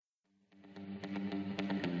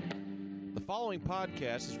following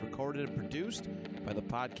podcast is recorded and produced by the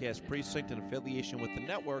Podcast Precinct in affiliation with the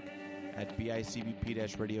network at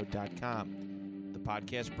bicbp-radio.com. The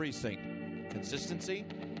Podcast Precinct. Consistency,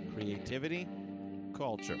 creativity,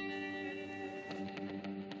 culture.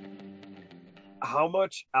 How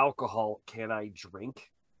much alcohol can I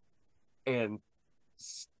drink and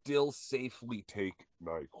still safely take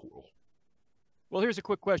NyQuil? Well, here's a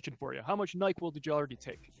quick question for you. How much NyQuil did you already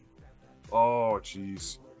take? Oh,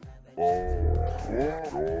 jeez.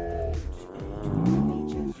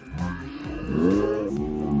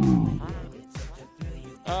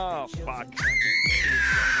 Oh, fuck.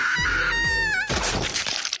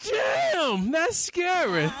 Damn, that's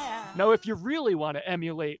scary. Now, if you really want to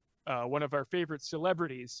emulate one of our favorite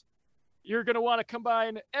celebrities, you're going to want to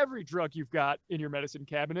combine every drug you've got in your medicine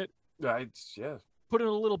cabinet. Yeah. Put in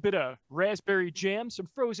a little bit of raspberry jam, some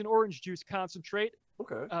frozen orange juice concentrate,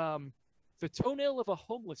 Okay. the toenail of a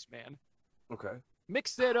homeless man. Okay.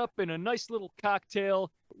 Mix that up in a nice little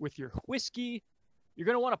cocktail with your whiskey. You're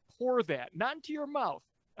going to want to pour that, not into your mouth.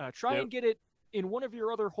 Try and get it in one of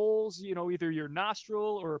your other holes, either your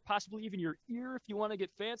nostril or possibly even your ear if you want to get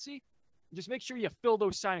fancy. Just make sure you fill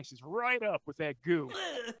those sinuses right up with that goo.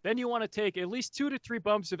 Then you want to take at least 2 to 3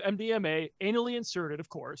 bumps of MDMA, anally inserted, of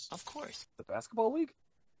course. Of course. The basketball league?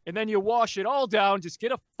 And then you wash it all down, just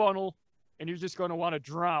get a funnel, and you're just going to want to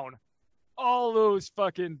drown all those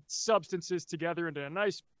fucking substances together into a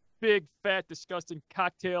nice, big, fat, disgusting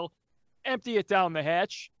cocktail. Empty it down the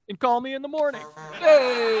hatch, and call me in the morning.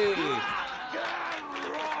 Hey!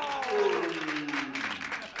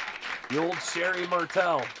 The old Sherry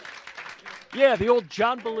Martell. Yeah, the old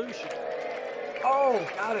John Belushi. Oh,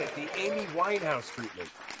 got it. The Amy Winehouse treatment.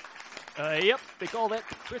 Yep, they call that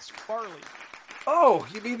Chris Farley. Oh,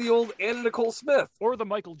 you mean the old Anna Nicole Smith? Or the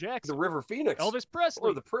Michael Jackson. The River Phoenix. Elvis Presley.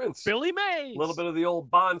 Or the Prince. Billy Mays. A little bit of the old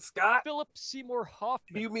Bon Scott. Philip Seymour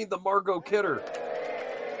Hoffman. You mean the Margot Kidder?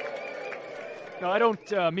 No, I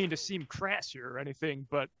don't mean to seem crass here or anything,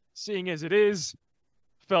 but seeing as it is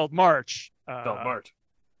FELDMARCH. FELDMARCH.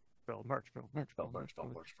 FELDMARCH.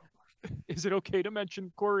 Is it okay to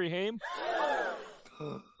mention Corey Haim?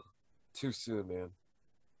 Too soon, man.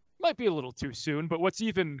 Might be a little too soon, but what's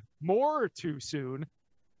even more too soon...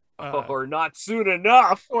 or not soon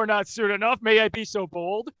enough. Or not soon enough, may I be so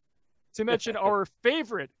bold, to mention our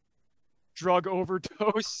favorite drug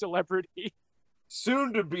overdose celebrity.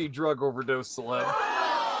 Soon-to-be drug overdose celeb.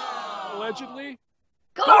 Allegedly.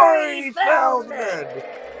 Corey Feldman!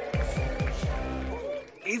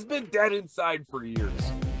 He's been dead inside for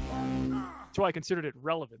years. That's why I considered it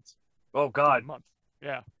relevant. Oh, God. Month.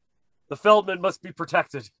 Yeah. The Feldman must be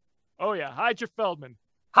protected. Oh, yeah. Hide your Feldman.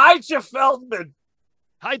 Hide your Feldman!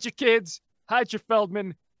 Hide your kids. Hide your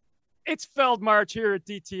Feldman. It's FELDMARCH here at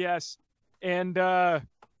DTS. And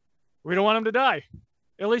we don't want him to die.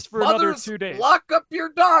 At least for another 2 days. Lock up your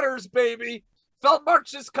daughters, baby.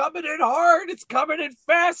 FELDMARCH is coming in hard. It's coming in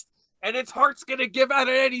fast. And its heart's going to give out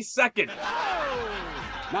at any second.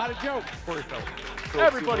 Not a joke. Corey Feldman.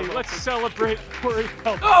 Everybody, let's celebrate Corey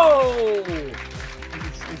Feldman. Oh!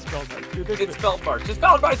 It's FELDMARCH. Dude, It's FELDMARCH. It's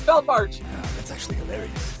FELDMARCH. It's FELDMARCH. That's actually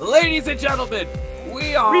hilarious. Ladies and gentlemen,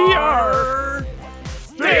 we are...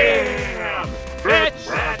 Damn!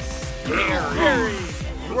 That's scary.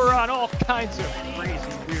 We're on all kinds of crazy,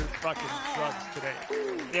 weird fucking drugs today.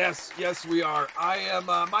 Yes, we are. I am,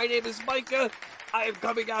 my name is Micah. I am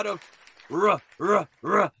coming out of Reno,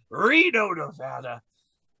 Nevada.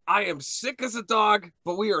 I am sick as a dog,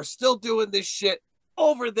 but we are still doing this shit.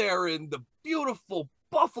 Over there in the beautiful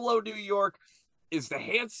Buffalo, New York, is the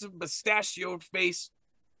handsome mustachioed face,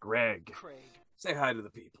 Greg. Say hi to the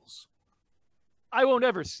peoples. I won't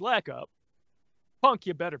ever slack up. Punk,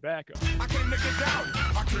 you better back up. I can't make it down.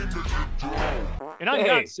 And I'm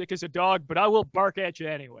not sick as a dog, but I will bark at you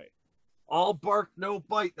anyway. All bark, no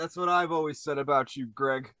bite. That's what I've always said about you,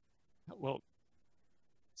 Greg. Well,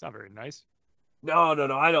 it's not very nice. No,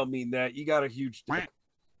 I don't mean that. You got a huge dick.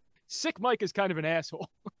 Sick Mike is kind of an asshole.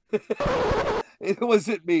 It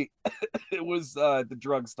wasn't me. It was the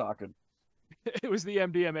drugs talking. It was the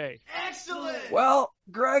MDMA. Excellent. Well,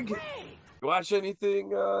 Greg, you watch anything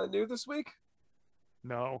new this week?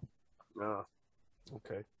 No. No.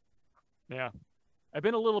 Okay. Yeah. I've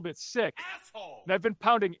been a little bit sick. Asshole. And I've been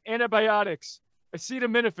pounding antibiotics,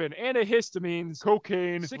 acetaminophen, antihistamines,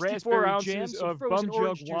 cocaine, 64 ounces of bum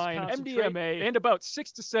jug wine, MDMA, and about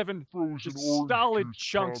 6 to 7 just solid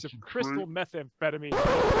chunks of crystal methamphetamine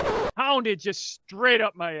pounded just straight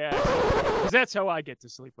up my ass. Because that's how I get to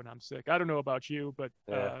sleep when I'm sick. I don't know about you, but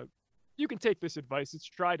you can take this advice. It's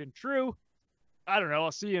tried and true. I don't know.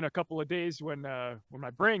 I'll see you in a couple of days when my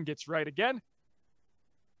brain gets right again.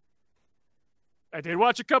 I did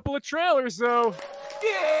watch a couple of trailers, though.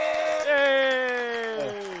 Yeah!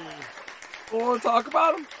 Hey! Want to talk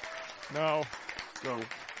about them? No, No.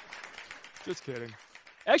 just kidding.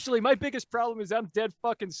 Actually, my biggest problem is I'm dead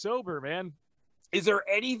fucking sober, man. Is there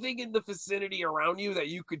anything in the vicinity around you that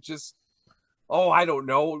you could just, I don't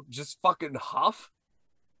know, just fucking huff?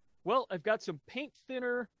 Well, I've got some paint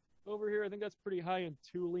thinner over here. I think that's pretty high in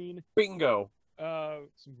toluene. Bingo.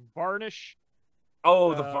 Some varnish.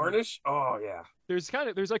 Oh, the varnish? Oh, yeah. There's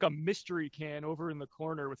like a mystery can over in the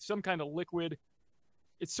corner with some kind of liquid.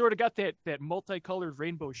 It's sort of got that multicolored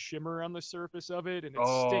rainbow shimmer on the surface of it, and it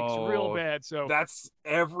stinks real bad. So that's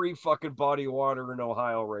every fucking body of water in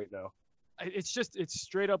Ohio right now. It's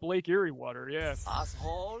straight up Lake Erie water. Yeah.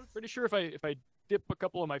 Asshole. Pretty sure if I dip a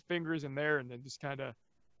couple of my fingers in there and then just kind of,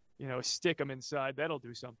 stick them inside, that'll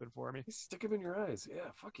do something for me. Stick them in your eyes.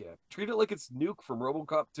 Yeah, fuck yeah. Treat it like it's Nuke from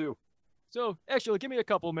RoboCop 2. So, actually, give me a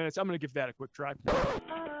couple of minutes. I'm going to give that a quick try.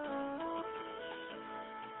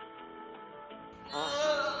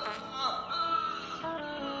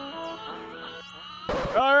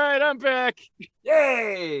 All right, I'm back.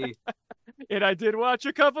 Yay! And I did watch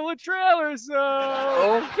a couple of trailers,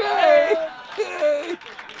 so... Okay! Yay!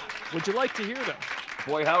 Would you like to hear them?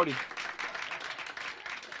 Boy, howdy.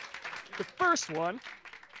 The first one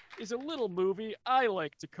is a little movie I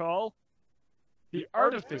like to call The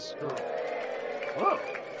Artifice Girl. Whoa.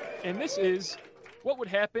 And this is what would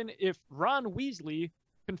happen if Ron Weasley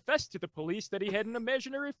confessed to the police that he had an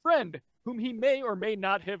imaginary friend whom he may or may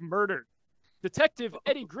not have murdered. Detective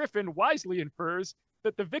Eddie Griffin wisely infers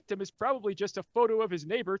that the victim is probably just a photo of his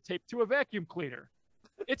neighbor taped to a vacuum cleaner.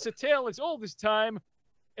 It's a tale as old as time,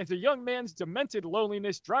 as a young man's demented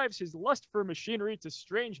loneliness drives his lust for machinery to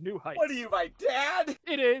strange new heights. What are you, my dad?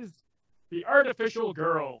 It is The Artificial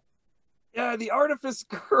Girl. Yeah, The Artifice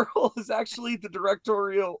Girl is actually the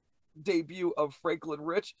directorial debut of Franklin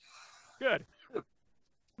Rich. Good.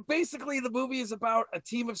 Basically, the movie is about a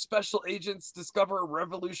team of special agents discover a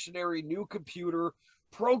revolutionary new computer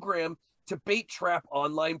program to bait trap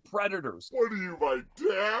online predators. What are you, my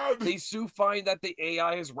dad? They soon find that the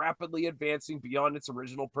AI is rapidly advancing beyond its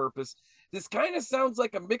original purpose. This kind of sounds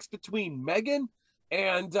like a mix between Megan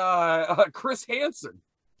and Chris Hansen.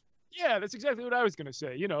 Yeah, that's exactly what I was going to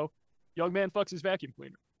say. Young man fucks his vacuum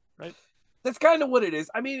cleaner, right? That's kind of what it is.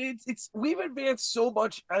 I mean, it's we've advanced so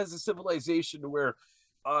much as a civilization to where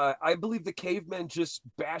I believe the cavemen just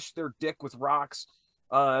bashed their dick with rocks.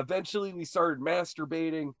 Eventually, we started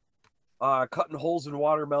masturbating, cutting holes in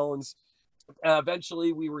watermelons.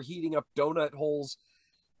 Eventually, we were heating up donut holes.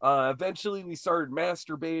 Eventually, we started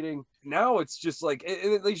masturbating. Now it's just like,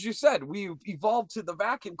 as you said, we've evolved to the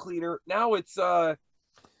vacuum cleaner. Now it's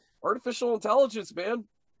artificial intelligence, man.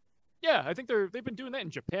 Yeah, I think they've been doing that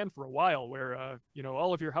in Japan for a while, where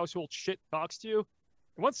all of your household shit talks to you.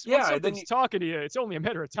 Once something's talking to you, it's only a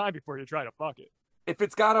matter of time before you try to fuck it. If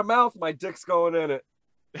it's got a mouth, my dick's going in it.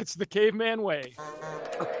 It's the caveman way.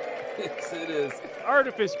 Yes, it is.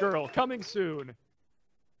 Artifice Girl, coming soon.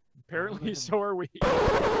 Apparently, so are we.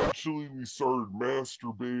 Actually, we started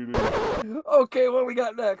masturbating. Okay, what we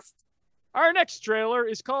got next? Our next trailer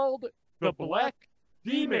is called The Black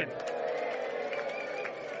Demon.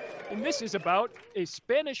 And this is about a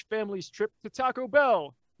Spanish family's trip to Taco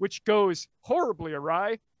Bell, which goes horribly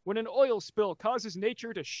awry when an oil spill causes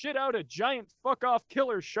nature to shit out a giant fuck-off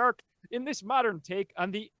killer shark in this modern take on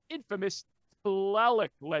the infamous Tlaloc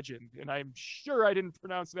legend. And I'm sure I didn't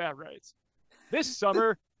pronounce that right. This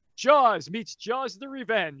summer, Jaws meets Jaws the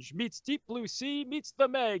Revenge, meets Deep Blue Sea, meets The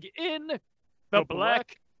Meg in The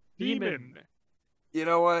Black Demon. You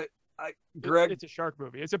know what? Greg, it's a shark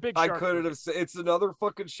movie. It's a big shark I couldn't movie. have said it's another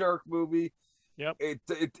fucking shark movie. Yep. It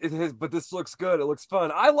has, but this looks good. It looks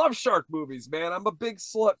fun. I love shark movies, man. I'm a big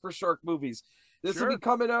slut for shark movies. This will be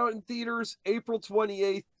coming out in theaters April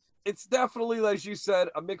 28th. It's definitely, as you said,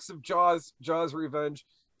 a mix of Jaws Revenge,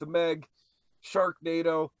 The Meg,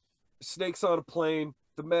 Sharknado, Snakes on a Plane,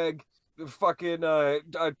 The Meg, the fucking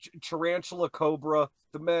Tarantula Cobra,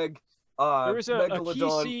 The Meg, there was a key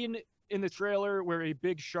Megalodon. scene in the trailer where a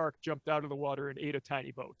big shark jumped out of the water and ate a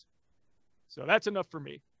tiny boat. So that's enough for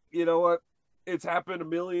me. You know what? It's happened a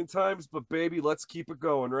million times, but baby, let's keep it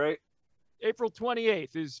going, right? April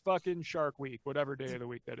 28th is fucking Shark Week, whatever day of the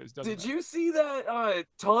week that is. Did you see that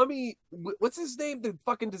Tommy, what's his name? The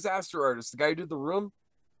fucking disaster artist, the guy who did The Room?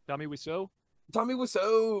 Tommy Wiseau? Tommy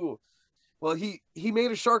Wiseau. Well, he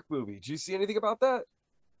made a shark movie. Did you see anything about that?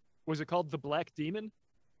 Was it called The Black Demon?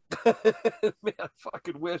 Man, I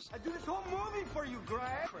fucking wish. I do this whole movie for you,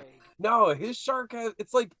 Greg. No, his shark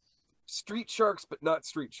it's like street sharks, but not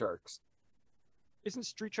street sharks. Isn't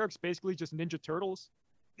Street Sharks basically just Ninja Turtles?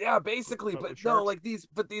 Yeah, basically, But but with no, sharks? like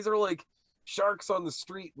these are like sharks on the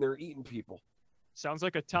street and they're eating people. Sounds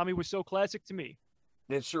like a Tommy Wiseau classic to me.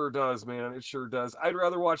 It sure does, man. It sure does. I'd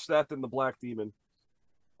rather watch that than The Black Demon.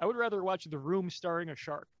 I would rather watch The Room starring a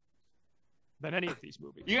shark than any of these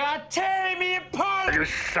movies. You are tearing me apart! You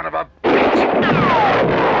son of a...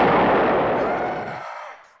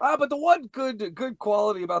 But the one good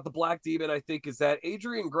quality about The Black Demon, I think, is that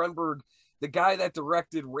Adrian Grunberg, the guy that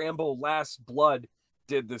directed Rambo Last Blood,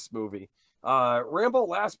 did this movie. Rambo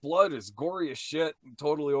Last Blood is gory as shit and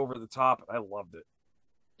totally over the top. I loved it.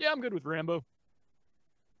 Yeah, I'm good with Rambo.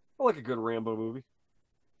 I like a good Rambo movie.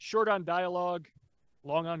 Short on dialogue,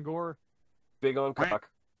 long on gore. Big on cock.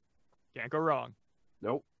 Can't go wrong.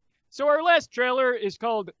 Nope. So our last trailer is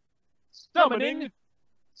called Summoning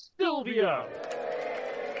Sylvia.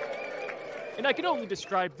 And I can only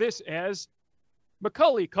describe this as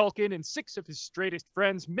Macaulay Culkin and 6 of his straightest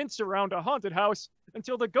friends mince around a haunted house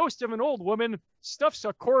until the ghost of an old woman stuffs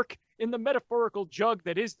a cork in the metaphorical jug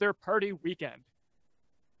that is their party weekend.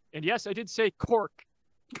 And yes, I did say cork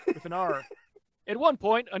with an R. At one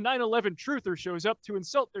point, a 9/11 truther shows up to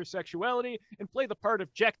insult their sexuality and play the part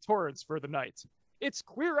of Jack Torrance for the night. It's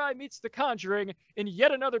Queer Eye meets The Conjuring in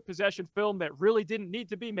yet another possession film that really didn't need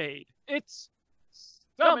to be made. It's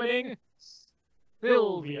Summoning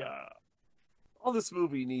Sylvia. All this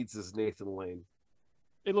movie needs is Nathan Lane.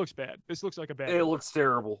 It looks bad. This looks like a bad It looks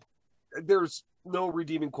terrible. There's no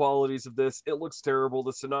redeeming qualities of this. It looks terrible.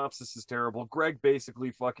 The synopsis is terrible. Greg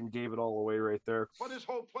basically fucking gave it all away right there. But this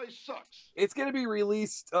whole place sucks. It's going to be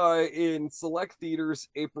released in select theaters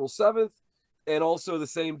April 7th, and also the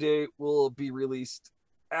same day will be released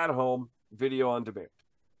at home, video on demand.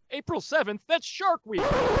 April 7th, that's Shark Week.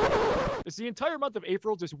 Is the entire month of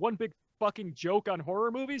April just one big fucking joke on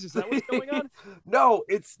horror movies? Is that what's going on? No,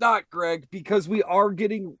 it's not, Greg, because we are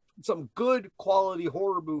getting some good quality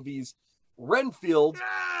horror movies. Renfield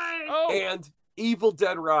and Evil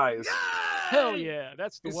Dead Rise. Hell yeah,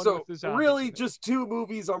 that's the one So with the zombies. really just 2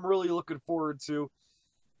 movies I'm really looking forward to.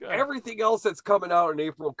 Good. Everything else that's coming out in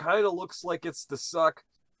April kind of looks like it's to suck.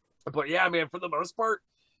 But yeah, man, for the most part,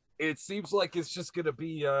 it seems like it's just going to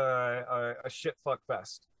be a shit fuck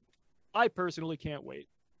fest. I personally can't wait.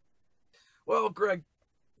 Well, Greg,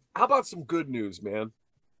 how about some good news, man?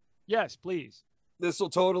 Yes, please. This will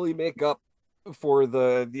totally make up for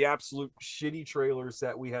the absolute shitty trailers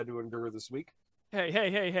that we had to endure this week.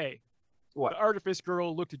 Hey. What? The Artifice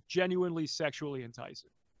Girl looked genuinely sexually enticing.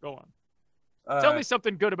 Go on. Tell me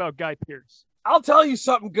something good about Guy Pearce. I'll tell you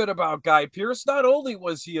something good about Guy Pearce. Not only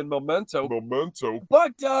was he in Memento,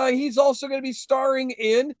 but he's also going to be starring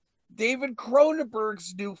in David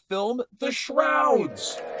Cronenberg's new film, The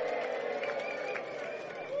Shrouds.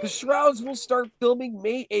 The Shrouds will start filming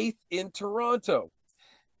May 8th in Toronto.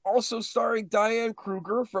 Also starring Diane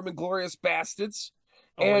Kruger from Inglourious Bastards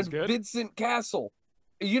and good. Vincent Cassel.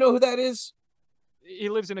 You know who that is? He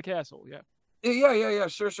lives in a castle, yeah. Yeah,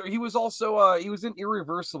 sure. He was also he was in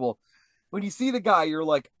Irreversible. When you see the guy, you're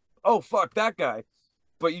like, oh fuck, that guy.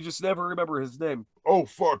 But you just never remember his name. Oh,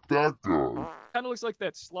 fuck that guy. Kind of looks like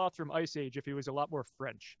that sloth from Ice Age if he was a lot more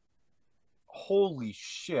French. Holy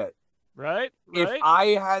shit. Right? If I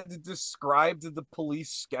had to describe to the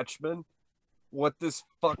police sketchman what this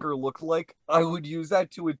fucker looked like, I would use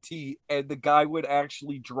that to a T, and the guy would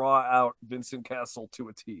actually draw out Vincent Cassel to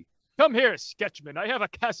a T. Come here, sketchman. I have a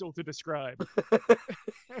castle to describe.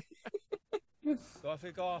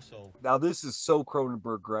 Gothic arsehole. Now, this is so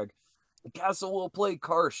Cronenberg, Greg. Cassel will play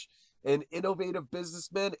Karsh, an innovative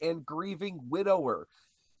businessman and grieving widower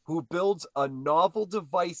who builds a novel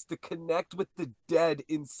device to connect with the dead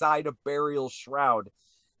inside a burial shroud.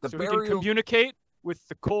 He can communicate with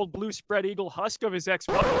the cold blue spread eagle husk of his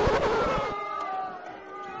ex-wife.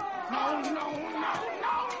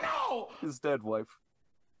 No! His dead wife.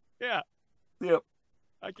 Yeah. Yep.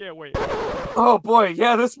 I can't wait. Oh boy,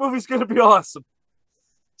 yeah, this movie's gonna be awesome.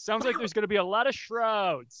 Sounds like there's going to be a lot of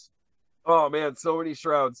shrouds. Oh man, so many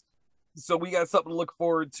shrouds. So we got something to look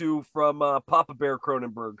forward to from Papa Bear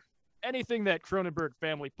Cronenberg. Anything that Cronenberg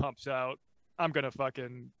family pumps out, I'm going to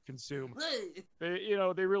fucking consume.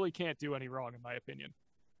 They really can't do any wrong, in my opinion.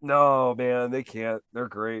 No, man, they can't. They're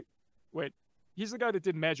great. Wait, he's the guy that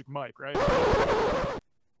did Magic Mike, right?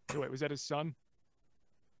 Wait, was that his son?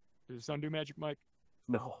 Did his son do Magic Mike?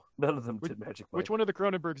 No, none of them did Magic Mike. Which one of the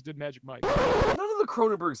Cronenbergs did Magic Mike? None of the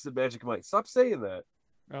Cronenbergs did Magic Mike. Stop saying that.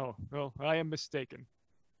 Oh, well, I am mistaken.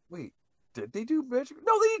 Wait, did they do Magic?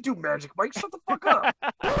 No, they didn't do Magic Mike. Shut the fuck up.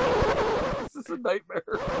 This is a nightmare.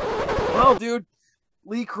 Well, dude,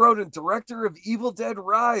 Lee Cronin, director of Evil Dead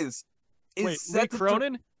Rise, is Wait, set Lee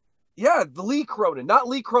Cronin? Yeah, the Lee Cronin, not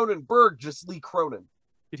Lee Cronenberg, just Lee Cronin.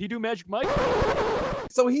 Did he do Magic Mike?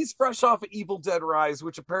 So he's fresh off of Evil Dead Rise,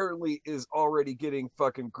 which apparently is already getting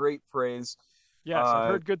fucking great praise. Yes, I've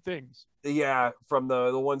heard good things. Yeah, from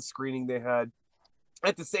the one screening they had.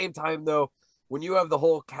 At the same time, though, when you have the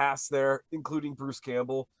whole cast there, including Bruce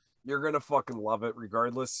Campbell, you're gonna fucking love it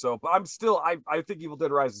regardless. So, but I think Evil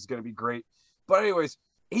Dead Rise is gonna be great. But anyways,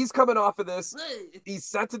 he's coming off of this. He's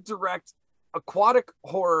set to direct aquatic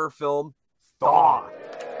horror film Thaw.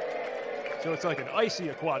 So it's like an icy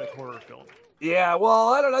aquatic horror film. Yeah, well,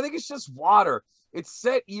 I don't know. I think it's just water. It's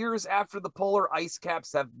set years after the polar ice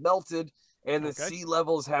caps have melted and the sea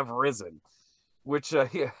levels have risen. Which,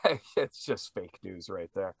 yeah, it's just fake news right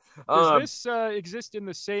there. Does this exist in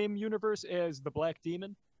the same universe as the Black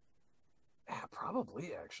Demon? Yeah,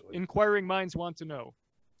 probably, actually. Inquiring minds want to know.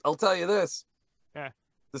 I'll tell you this.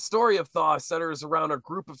 The story of Thaw centers around a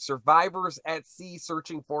group of survivors at sea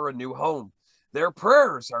searching for a new home. Their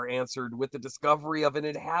prayers are answered with the discovery of an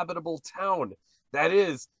inhabitable town. That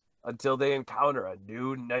is, until they encounter a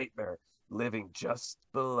new nightmare living just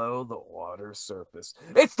below the water surface.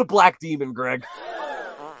 It's the Black Demon, Greg.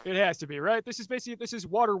 It has to be, right? This is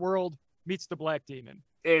Waterworld meets the Black Demon.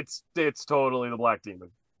 It's totally the Black Demon.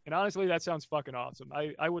 And honestly, that sounds fucking awesome.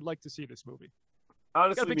 I would like to see this movie.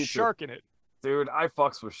 Honestly, got a big shark in it. Dude, I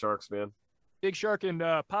fucks with sharks, man. Big shark and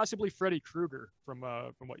possibly Freddy Krueger from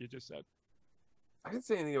what you just said. I didn't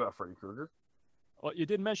say anything about Freddy Krueger. Well, you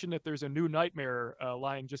did mention that there's a new nightmare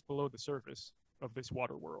lying just below the surface of this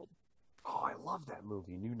Waterworld. Oh, I love that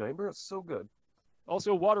movie. New Nightmare. It's so good.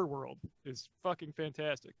 Also, Waterworld is fucking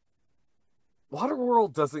fantastic.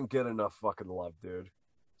 Waterworld doesn't get enough fucking love, dude.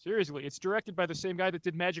 Seriously, it's directed by the same guy that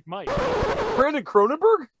did Magic Mike. Brandon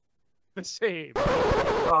Cronenberg? The same.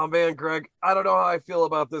 Oh, man, Greg. I don't know how I feel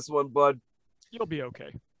about this one, bud. You'll be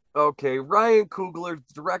okay. Okay, Ryan Coogler,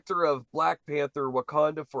 director of Black Panther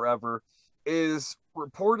Wakanda Forever, is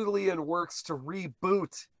reportedly in works to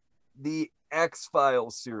reboot the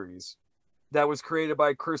X-Files series that was created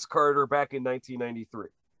by Chris Carter back in 1993.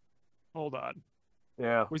 Hold on.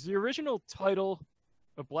 Yeah. Was the original title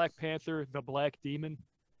of Black Panther The Black Demon?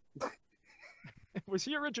 Was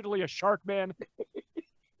he originally a shark man?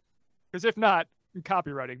 Because if not, I'm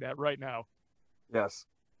copywriting that right now. Yes.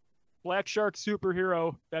 Black Shark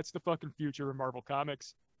superhero. That's the fucking future of Marvel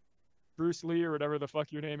Comics. Bruce Lee or whatever the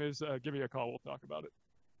fuck your name is, give me a call. We'll talk about it.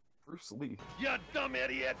 Bruce Lee. You dumb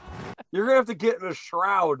idiot. You're going to have to get in a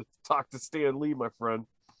shroud to talk to Stan Lee, my friend.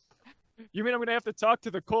 You mean I'm going to have to talk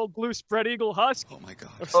to the cold blue spread eagle husk? Oh my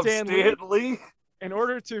God. Of Stan Lee? In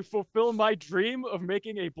order to fulfill my dream of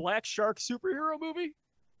making a Black Shark superhero movie?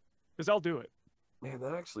 Because I'll do it. Man,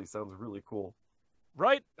 that actually sounds really cool.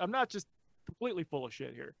 Right? I'm not just completely full of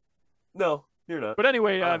shit here. No, you're not. But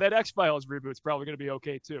anyway, that X-Files reboot's probably going to be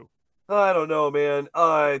okay, too. I don't know, man.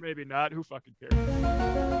 Maybe not. Who fucking cares?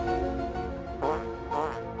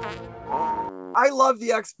 I love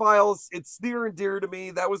the X-Files. It's near and dear to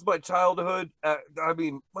me. That was my childhood. I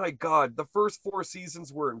mean, my God, the first 4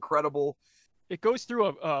 seasons were incredible. It goes through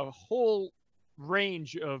a whole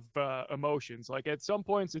range of emotions. Like, at some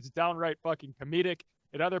points, it's downright fucking comedic.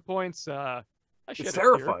 At other points, it's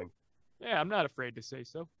terrifying. Yeah, I'm not afraid to say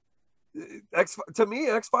so. To me,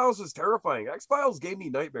 X-Files was terrifying. X-Files gave me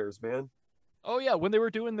nightmares, man. Oh yeah, when they were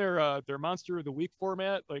doing their Monster of the Week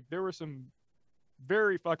format, like there were some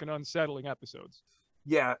very fucking unsettling episodes.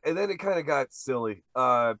 Yeah, and then it kind of got silly.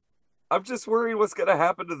 I'm just worried what's gonna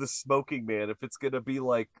happen to the smoking man, if it's gonna be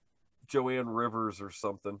like Joanne Rivers or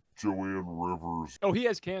something. Joanne Rivers. Oh, he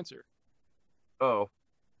has cancer. Oh.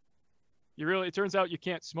 It turns out you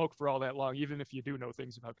can't smoke for all that long, even if you do know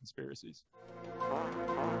things about conspiracies.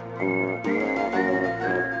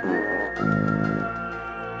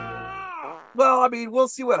 Well, I mean, we'll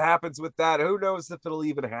see what happens with that. Who knows if it'll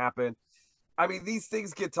even happen. I mean, these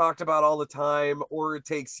things get talked about all the time, or it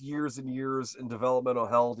takes years and years in developmental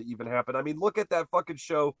hell to even happen. I mean, look at that fucking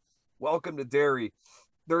show, Welcome to Derry.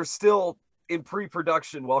 They're still in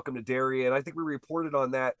pre-production, Welcome to Derry, and I think we reported on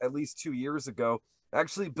that at least 2 years ago.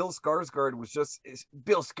 Actually, Bill Skarsgård was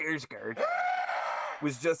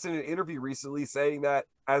just in an interview recently saying that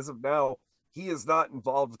as of now, he is not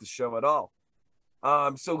involved with the show at all.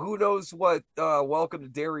 So who knows what Welcome to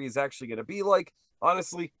Derry is actually going to be like.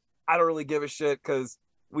 Honestly, I don't really give a shit because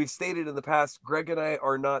we've stated in the past, Greg and I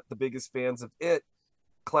are not the biggest fans of it.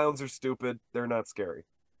 Clowns are stupid. They're not scary.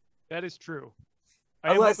 That is true.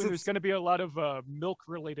 I am hoping there's going to be a lot of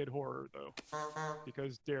milk-related horror, though,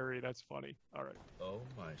 because dairy, that's funny. All right. Oh,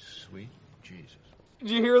 my sweet Jesus. Did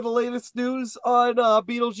you hear the latest news on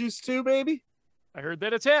Beetlejuice 2, baby? I heard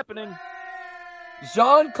that it's happening.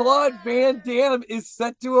 Jean-Claude Van Damme is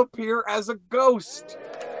set to appear as a ghost.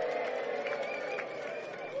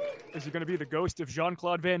 Is he going to be the ghost of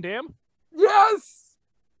Jean-Claude Van Damme? Yes!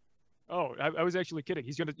 Oh, I was actually kidding.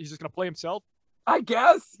 He's just gonna play himself? I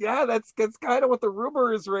guess. Yeah, that's kind of what the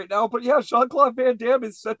rumor is right now. But yeah, Jean-Claude Van Damme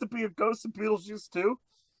is set to be a ghost in Beetlejuice 2.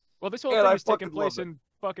 Well, this whole thing is taking place in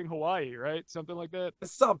fucking Hawaii, right? Something like that?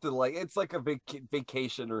 Something like it's like a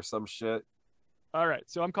vacation or some shit. All right,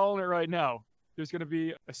 so I'm calling it right now. There's going to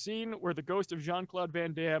be a scene where the ghost of Jean-Claude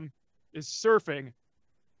Van Damme is surfing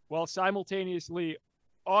while simultaneously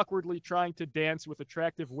awkwardly trying to dance with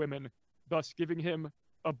attractive women, thus giving him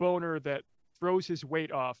a boner that throws his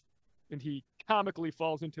weight off, and he comically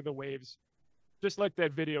falls into the waves, just like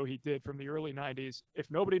that video he did from the early 90s.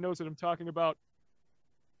 If nobody knows what I'm talking about,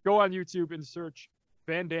 go on YouTube and search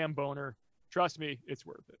Van Damme boner. Trust me, it's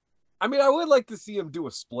worth it. I mean, I would like to see him do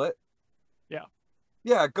a split. Yeah.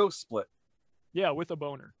 Yeah, ghost split. Yeah, with a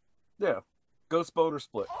boner. Yeah, ghost boner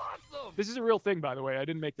split. Awesome. This is a real thing, by the way. I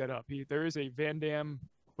didn't make that up. There is a Van Damme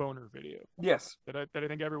boner video. Yes. That I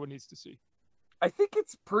think everyone needs to see. I think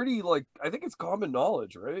it's I think it's common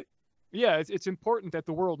knowledge, right? Yeah, it's important that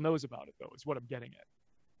the world knows about it, though, is what I'm getting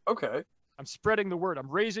at. Okay. I'm spreading the word. I'm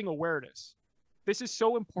raising awareness. This is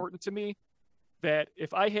so important to me that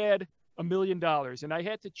if I had $1 million and I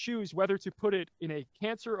had to choose whether to put it in a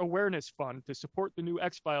cancer awareness fund to support the new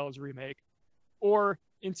X-Files remake or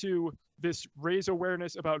into this raise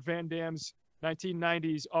awareness about Van Damme's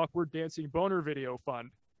 1990s awkward dancing boner video fund,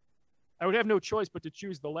 I would have no choice but to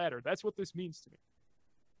choose the latter. That's what this means to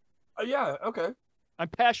me. Yeah, okay. I'm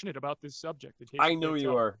passionate about this subject. I know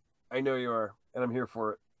you are. And I'm here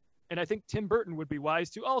for it. And I think Tim Burton would be wise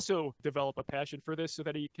to also develop a passion for this so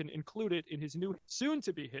that he can include it in his new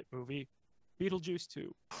soon-to-be hit movie, Beetlejuice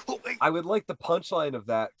 2. I would like the punchline of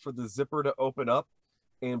that for the zipper to open up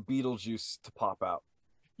and Beetlejuice to pop out.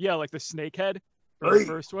 Yeah, like the snake head. The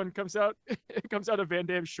first one comes out. It comes out of Van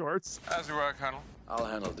Damme's shorts. How's the work, Colonel? I'll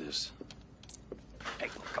handle this. Hey,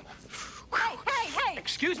 come on. Hey!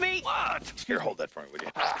 Excuse me? What? Here, hold that for me, will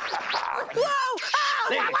you? Whoa!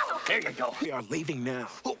 There you go. We are leaving now.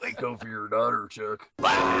 Go for your daughter, Chuck.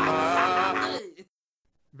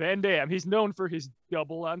 Van Damme, he's known for his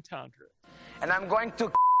double entendre. And I'm going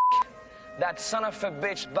to that son of a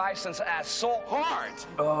bitch Bison's ass so hard.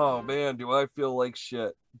 Oh, man, do I feel like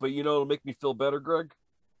shit. But you know it'll make me feel better, Greg?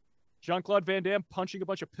 Jean-Claude Van Damme punching a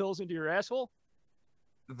bunch of pills into your asshole?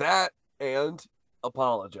 That and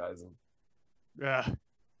apologizing.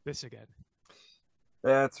 This again.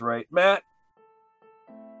 That's right. Matt.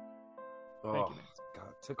 Thank you, man.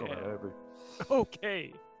 God, tickle my every.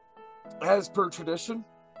 Okay. As per tradition,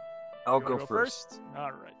 I'll go first.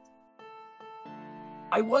 All right.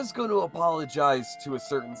 I was going to apologize to a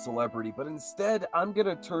certain celebrity, but instead I'm going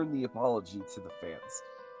to turn the apology to the fans.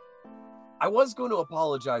 I was going to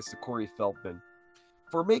apologize to Corey Feldman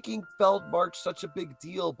for making FELDMARCH such a big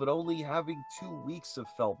deal, but only having 2 weeks of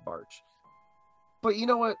FELDMARCH. But you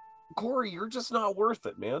know what, Corey, you're just not worth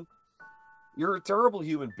it, man. You're a terrible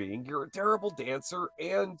human being, you're a terrible dancer,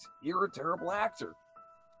 and you're a terrible actor.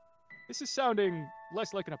 This is sounding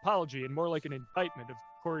less like an apology and more like an indictment of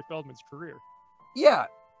Corey Feldman's career. Yeah,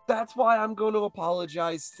 that's why I'm going to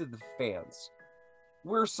apologize to the fans.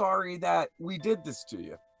 We're sorry that we did this to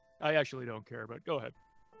you. I actually don't care, but go ahead.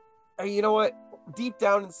 And you know what? Deep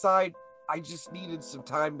down inside, I just needed some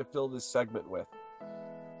time to fill this segment with.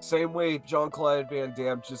 Same way Jean-Claude Van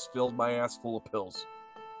Damme just filled my ass full of pills.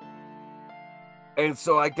 And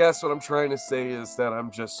so I guess what I'm trying to say is that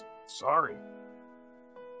I'm just sorry.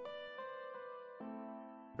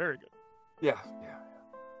 Very good. Yeah.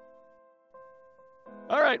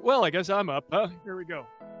 All right, well, I guess I'm up, huh? Here we go.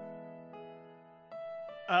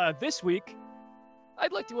 This week,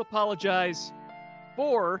 I'd like to apologize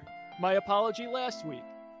for my apology last week.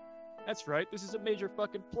 That's right, this is a major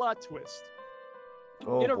fucking plot twist.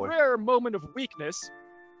 Oh, In a boy. rare moment of weakness,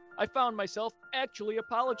 I found myself actually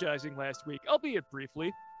apologizing last week, albeit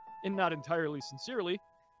briefly, and not entirely sincerely,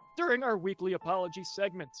 during our weekly apology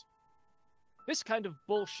segment. This kind of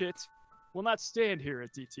bullshit will not stand here at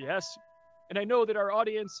DTS, and I know that our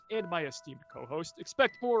audience and my esteemed co-host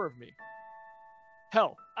expect more of me.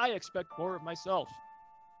 Hell, I expect more of myself.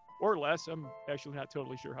 Or less, I'm actually not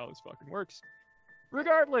totally sure how this fucking works.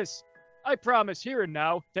 Regardless, I promise here and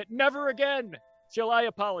now that never again shall I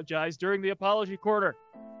apologize during the apology corner.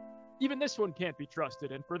 Even this one can't be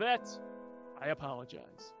trusted, and for that, I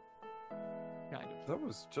apologize. Kind of. That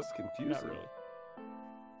was just confusing. Not really.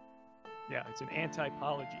 Yeah, it's an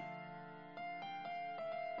anti-apology.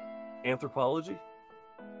 Anthropology?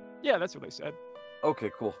 Yeah, that's what they said.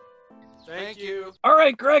 Okay, cool. Thank you. All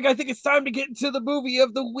right, Greg, I think it's time to get into the movie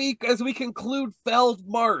of the week as we conclude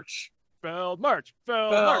FELDMARCH. FELDMARCH.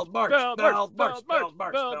 FELDMARCH.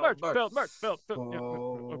 FELDMARCH. Yeah,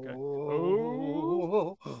 okay.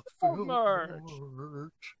 Oh,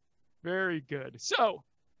 FELDMARCH. Very good. So,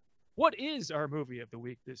 what is our movie of the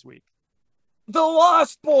week this week? The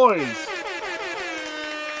Lost Boys.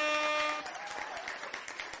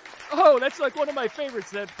 Oh, that's like one of my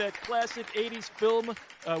favorites. That classic '80s film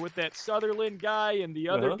with that Sutherland guy and the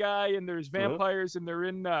other guy, and there's vampires, and they're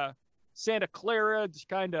in Santa Clara, just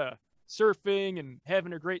kind of surfing and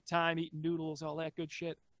having a great time, eating noodles, all that good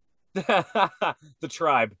shit. The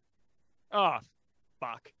Tribe. Oh,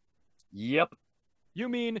 fuck. Yep. You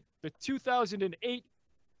mean the 2008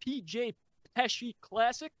 P.J. Pesci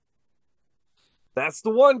classic? That's the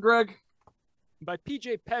one, Greg. By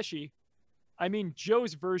P.J. Pesci, I mean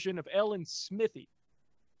Joe's version of Ellen Smithy.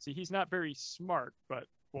 See, he's not very smart, but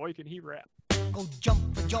boy, can he rap. Go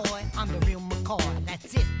jump for joy, I'm the real McCoy.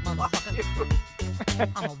 That's it, motherfucker.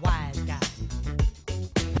 I'm a wise guy.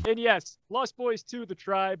 And yes, Lost Boys 2, The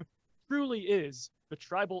Tribe, truly is the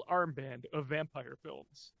tribal armband of vampire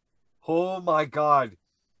films. Oh my God.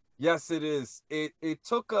 Yes, it is. It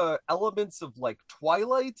took elements of like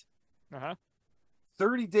Twilight,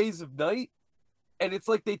 30 Days of Night, and it's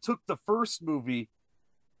like they took the first movie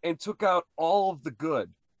and took out all of the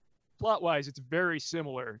good. Plot-wise, it's very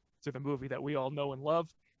similar to the movie that we all know and love,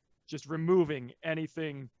 just removing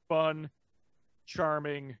anything fun,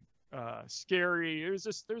 charming, scary.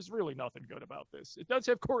 There's really nothing good about this. It does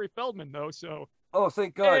have Corey Feldman, though, so... Oh,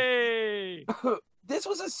 thank God. Hey! This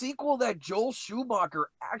was a sequel that Joel Schumacher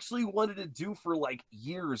actually wanted to do for like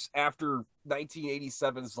years after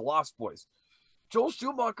 1987's The Lost Boys. Joel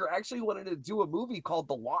Schumacher actually wanted to do a movie called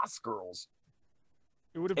The Lost Girls.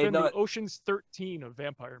 It would have been the Ocean's 13 of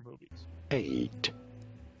vampire movies. Eight.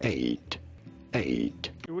 It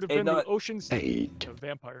would have been the Ocean's 8 of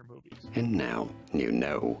vampire movies. And now you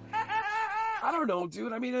know. I don't know,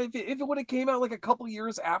 dude. I mean, if it would have came out like a couple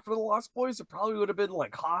years after The Lost Boys, it probably would have been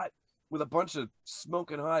like hot with a bunch of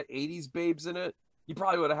smoking hot 80s babes in it. You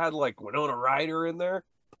probably would have had like Winona Ryder in there.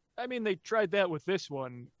 I mean, they tried that with this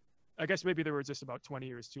one. I guess maybe they were just about 20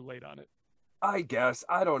 years too late on it. I guess.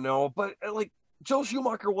 I don't know. But like Joel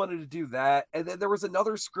Schumacher wanted to do that. And then there was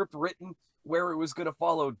another script written where it was going to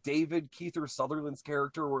follow David Keith Sutherland's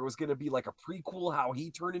character, where it was going to be like a prequel, how he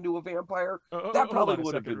turned into a vampire. That probably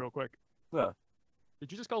would have been real quick. Huh.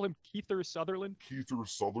 Did you just call him Keither Sutherland? Keither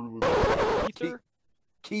Sutherland. Keither?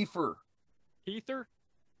 Kiefer. Keither?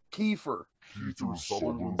 Kiefer. Keither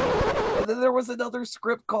Sutherland. And then there was another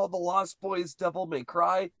script called The Lost Boys Devil May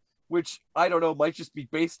Cry, which, I don't know, might just be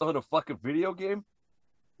based on a fucking video game.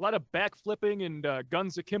 A lot of backflipping and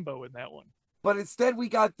guns akimbo in that one. But instead we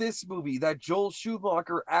got this movie that Joel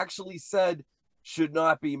Schumacher actually said should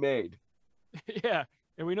not be made. Yeah,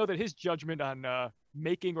 and we know that his judgment on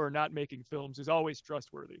making or not making films is always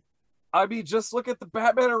trustworthy. I mean, just look at the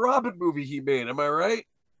Batman and Robin movie he made, am I right?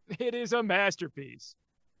 It is a masterpiece.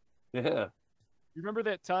 Yeah. You remember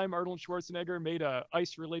that time Arnold Schwarzenegger made a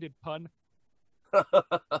ice-related pun?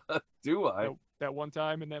 Do I? That one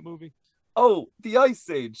time in that movie? Oh, the Ice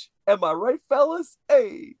Age. Am I right, fellas?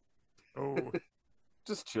 Hey. Oh.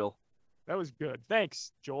 Just chill. That was good.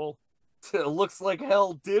 Thanks, Joel. It looks like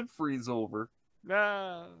hell did freeze over.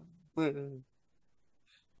 Nah. Gonna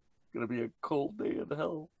be a cold day in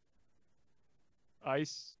hell.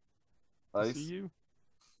 Ice. Ice. See you.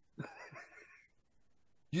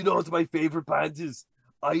 You know what my favorite band is?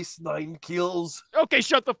 Ice Nine Kills. Okay,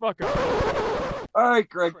 shut the fuck up. All right,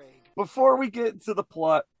 Greg. Before we get into the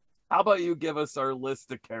plot, how about you give us our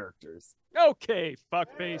list of characters? Okay,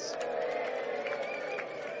 fuckface.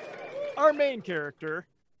 Our main character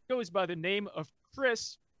goes by the name of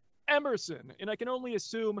Chris Emerson, and I can only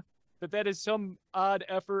assume that that is some odd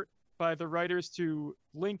effort by the writers to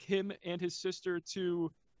link him and his sister to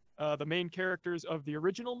the main characters of the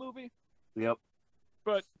original movie. Yep.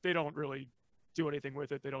 But they don't really do anything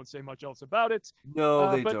with it. They don't say much else about it.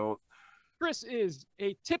 No, they don't. Chris is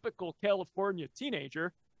a typical California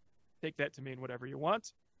teenager. Take that to mean whatever you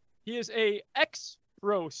want. He is a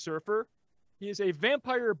ex-pro surfer. He is a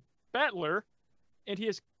vampire battler. And he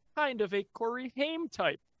is kind of a Corey Haim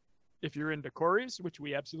type. If you're into Corys, which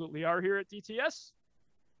we absolutely are here at DTS.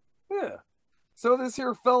 Yeah. So this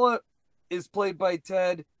here fella is played by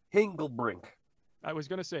Ted Hinglebrink. I was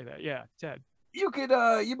going to say that. Yeah, Ted. You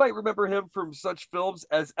might remember him from such films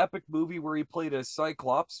as Epic Movie, where he played as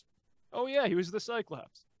Cyclops. Oh yeah, he was the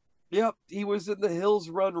Cyclops. Yep, he was in The Hills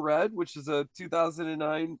Run Red, which is a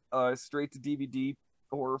 2009 straight to DVD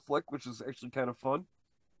horror flick, which is actually kind of fun.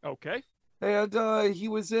 Okay. And he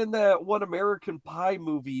was in that One American Pie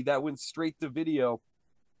movie that went straight to video,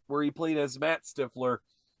 where he played as Matt Stifler.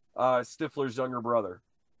 Stifler's younger brother.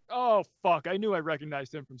 Oh, fuck. I knew I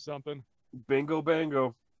recognized him from something. Bingo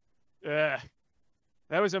bango. Yeah.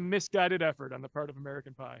 That was a misguided effort on the part of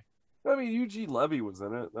American Pie. I mean, Eugene Levy was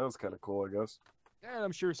in it. That was kind of cool, I guess. And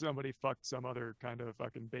I'm sure somebody fucked some other kind of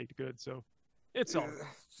fucking baked good, so it's all right.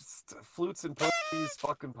 Just flutes and pussies,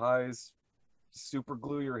 fucking pies. Super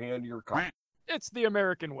glue your hand to your cock. It's the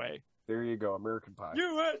American way. There you go, American Pie.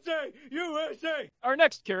 USA! USA! Our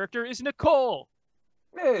next character is Nicole.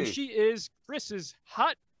 Hey! And she is Chris's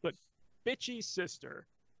hot but bitchy sister.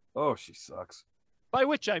 Oh, she sucks. By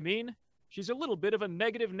which I mean, she's a little bit of a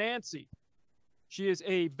negative Nancy. She is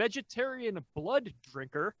a vegetarian blood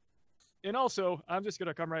drinker. And also, I'm just going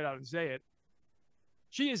to come right out and say it,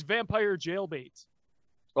 she is vampire jailbait.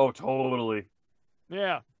 Oh, totally.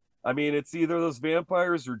 Yeah. I mean, it's either those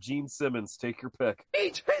vampires or Gene Simmons. Take your pick.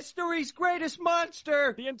 Each history's greatest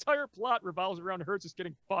monster! The entire plot revolves around her just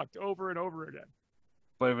getting fucked over and over again.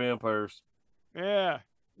 By vampires. Yeah,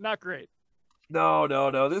 not great.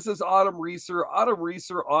 No. This is Autumn Reeser. Autumn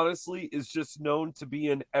Reeser, honestly, is just known to be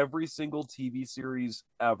in every single TV series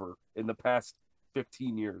ever in the past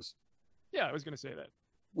 15 years. Yeah, I was going to say that.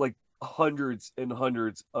 Like hundreds and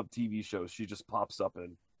hundreds of TV shows she just pops up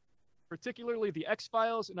in. Particularly The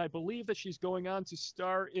X-Files, and I believe that she's going on to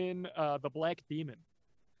star in The Black Demon,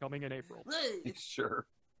 coming in April. Sure.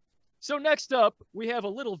 So next up, we have a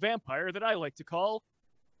little vampire that I like to call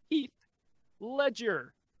Heath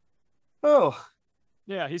Ledger. Oh.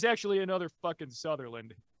 Yeah, he's actually another fucking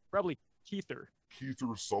Sutherland. Probably Keither.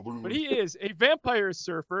 Keither Sutherland. But he is a vampire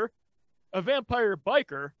surfer, a vampire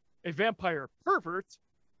biker, a vampire pervert,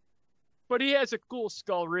 but he has a cool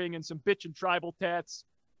skull ring and some bitchin' tribal tats,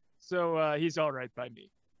 so he's all right by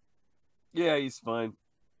me. Yeah, he's fine.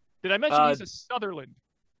 Did I mention he's a Sutherland?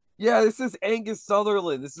 Yeah, this is Angus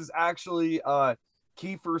Sutherland. This is actually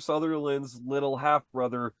Kiefer Sutherland's little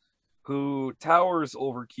half-brother who towers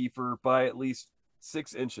over Kiefer by at least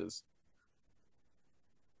 6 inches.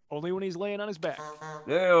 Only when he's laying on his back.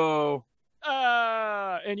 Ew.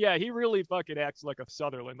 And yeah, he really fucking acts like a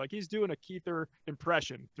Sutherland. Like he's doing a Keither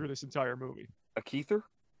impression through this entire movie. A Keither?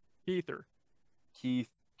 Keither.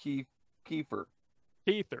 Kiefer.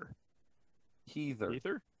 Keither.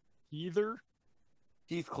 Heather. Heather.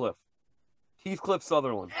 Heathcliff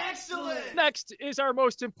Sutherland. Excellent! Next is our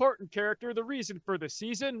most important character, the reason for the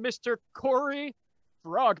season, Mr. Corey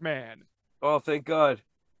Frogman. Oh, thank God.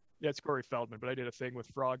 Yeah, it's Corey Feldman, but I did a thing with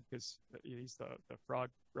Frog because he's the Frog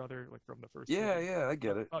brother, like from the first. Yeah, movie. I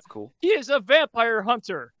get it. That's cool. He is a vampire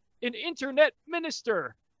hunter, an internet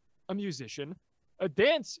minister, a musician, a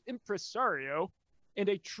dance impresario, and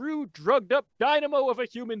a true drugged-up dynamo of a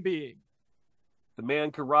human being. The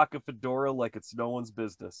man can rock a fedora like it's no one's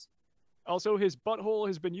business. Also, his butthole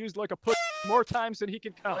has been used like a pussy more times than he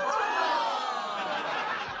can count.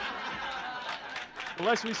 The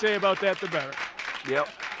less we say about that, the better. Yep.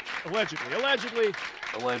 Allegedly. Allegedly.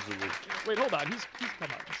 Wait, hold on. He's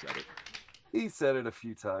come out and said it. He said it a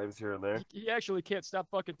few times here and there. He actually can't stop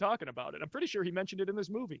fucking talking about it. I'm pretty sure he mentioned it in this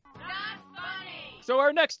movie. Not funny. So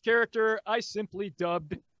our next character, I simply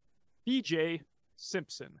dubbed BJ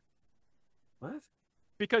Simpson. What?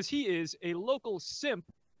 Because he is a local simp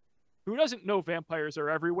who doesn't know vampires are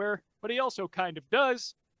everywhere, but he also kind of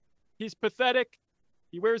does. He's pathetic.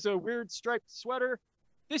 He wears a weird striped sweater.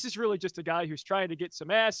 This is really just a guy who's trying to get some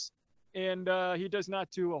ass, and he does not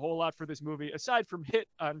do a whole lot for this movie, aside from hit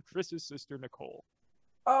on Chris's sister, Nicole.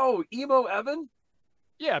 Oh, Emo Evan?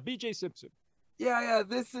 Yeah, BJ Simpson. Yeah,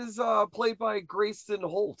 this is played by Grayson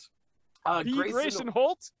Holt. Grayson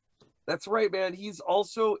Holt? That's right, man. He's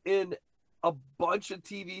also in a bunch of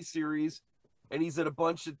TV series, and he's in a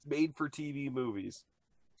bunch of made-for-TV movies.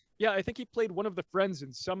 Yeah, I think he played one of the friends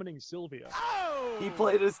in Summoning Sylvia. Oh! He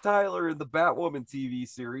played as Tyler in the Batwoman TV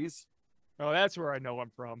series. Oh, that's where I know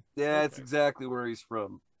him from. Yeah, that's exactly where he's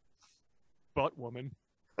from. Buttwoman.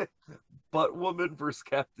 Buttwoman versus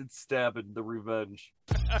Captain Stabbin', The Revenge.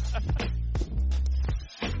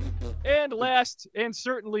 And last, and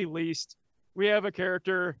certainly least, we have a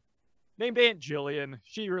character named Aunt Jillian.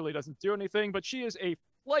 She really doesn't do anything, but she is a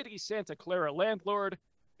flighty Santa Clara landlord,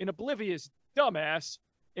 an oblivious dumbass,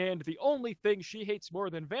 and the only thing she hates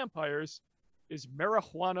more than vampires is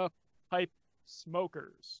marijuana pipe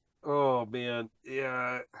smokers. Oh, man.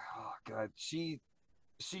 Yeah. Oh, God. She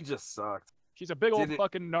just sucked. She's a big old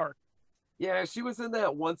fucking narc. Yeah, she was in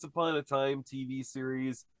that Once Upon a Time TV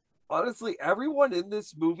series. Honestly, everyone in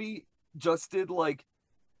this movie just did, like,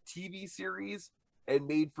 TV series and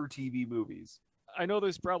made-for-TV movies. I know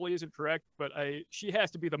this probably isn't correct, but she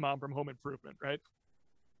has to be the mom from Home Improvement, right?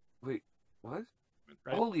 Wait, what?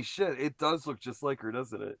 Right? Holy shit, it does look just like her,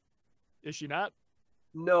 doesn't it? Is she not?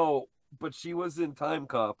 No, but she was in Time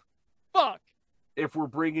Cop. Fuck! If we're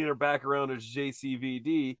bringing her back around as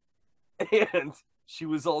JCVD, and she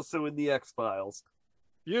was also in the X-Files.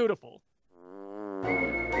 Beautiful.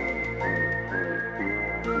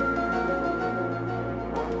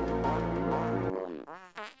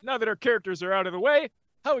 Now that our characters are out of the way,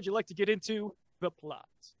 how would you like to get into the plot?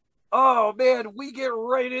 Oh man, we get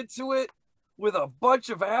right into it with a bunch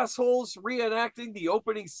of assholes reenacting the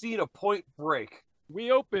opening scene of Point Break.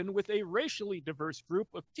 We open with a racially diverse group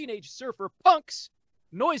of teenage surfer punks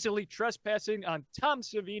noisily trespassing on Tom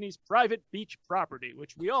Savini's private beach property,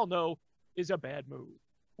 which we all know is a bad move.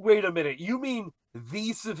 Wait a minute, you mean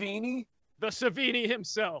the Savini? The Savini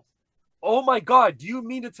himself. Oh my god, do you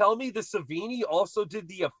mean to tell me the Savini also did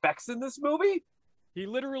the effects in this movie? He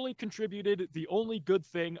literally contributed the only good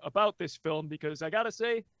thing about this film because I gotta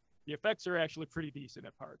say, the effects are actually pretty decent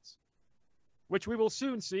at parts. Which we will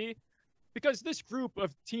soon see, because this group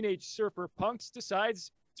of teenage surfer punks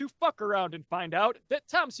decides to fuck around and find out that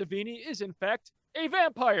Tom Savini is in fact a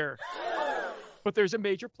vampire. But there's a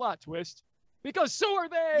major plot twist, because so are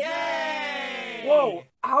they! Yay! Whoa,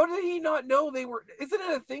 how did he not know they were... Isn't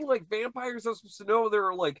it a thing like vampires are supposed to know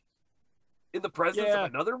they're like in the presence of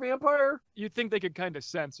another vampire? You'd think they could kind of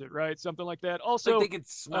sense it, right? Something like that. Also, like they could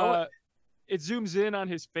smell it? It zooms in on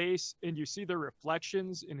his face and you see the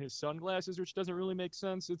reflections in his sunglasses, which doesn't really make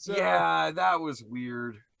sense. It's yeah, that was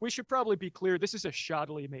weird. We should probably be clear, this is a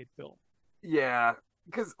shoddily made film. Yeah,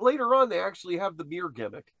 because later on they actually have the mirror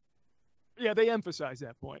gimmick. Yeah, they emphasize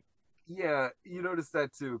that point. Yeah, you noticed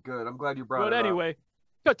that too. Good. I'm glad you brought it up. But anyway,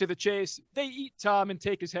 cut to the chase. They eat Tom and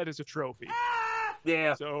take his head as a trophy.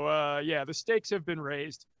 Yeah. So, yeah, the stakes have been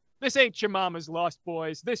raised. This ain't your mama's Lost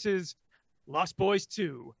Boys. This is Lost Boys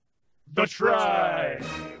 2. The Tribe.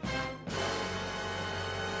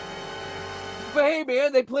 But hey,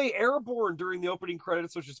 man, they play Airborne during the opening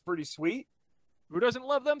credits, which is pretty sweet. Who doesn't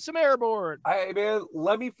love them some Airborne? Hey, man,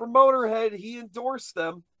 Lemmy from Motorhead, he endorsed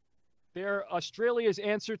them. They're Australia's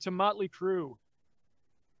answer to Motley Crue.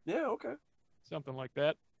 Yeah, okay. Something like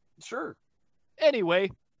that. Sure.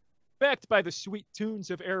 Anyway, backed by the sweet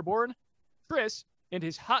tunes of Airborne, Chris and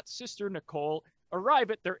his hot sister Nicole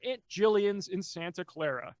arrive at their Aunt Jillian's in Santa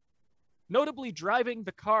Clara, notably driving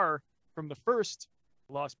the car from the first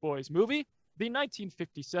Lost Boys movie, the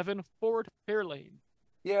 1957 Ford Fairlane.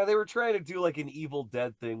 Yeah, they were trying to do like an Evil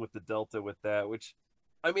Dead thing with the Delta with that, which,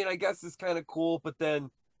 I mean, I guess is kind of cool, but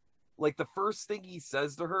then, like, the first thing he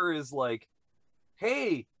says to her is like,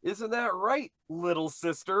 hey, isn't that right, little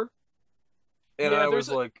sister? And I was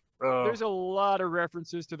like, oh. There's a lot of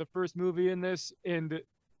references to the first movie in this, and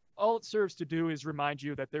all it serves to do is remind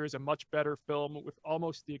you that there is a much better film with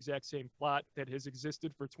almost the exact same plot that has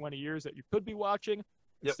existed for 20 years that you could be watching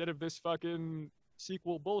instead of this fucking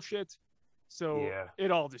sequel bullshit. So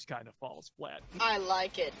it all just kind of falls flat. I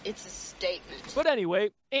like it. It's a statement. But anyway,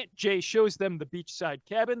 Aunt Jay shows them the beachside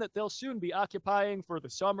cabin that they'll soon be occupying for the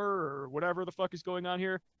summer or whatever the fuck is going on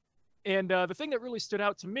here. And the thing that really stood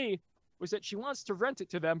out to me was that she wants to rent it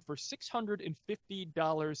to them for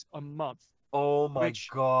 $650 a month. Oh my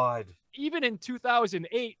God. Even in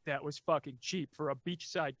 2008, that was fucking cheap for a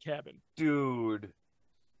beachside cabin. Dude,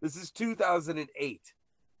 this is 2008.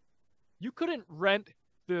 You couldn't rent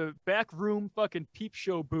the back room fucking peep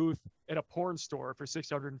show booth at a porn store for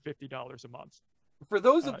 $650 a month. For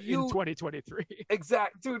those of you in 2023.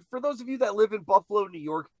 Exact, dude, for those of you that live in Buffalo, New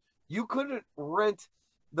York, you couldn't rent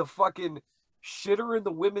the fucking shitter in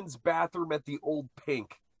the women's bathroom at the Old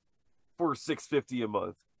Pink for $650 a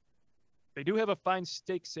month. They do have a fine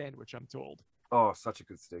steak sandwich, I'm told. Oh, such a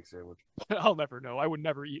good steak sandwich. I'll never know. I would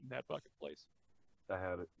never eat in that fucking place. I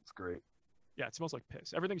had it. It's great. Yeah, it smells like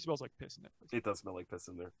piss. Everything smells like piss in that place. It does smell like piss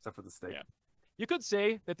in there, except for the steak. Yeah. You could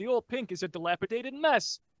say that the Old Pink is a dilapidated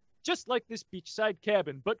mess, just like this beachside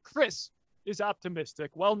cabin. But Chris is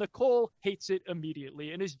optimistic, while Nicole hates it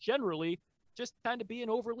immediately and is generally just kind of being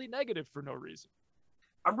overly negative for no reason.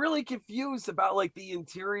 I'm really confused about, like, the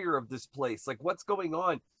interior of this place. Like, what's going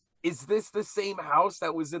on? Is this the same house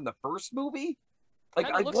that was in the first movie?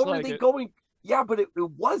 Like, what were they going... Yeah, but it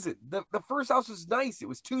wasn't. The first house was nice. It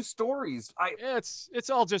was 2 stories. Yeah, it's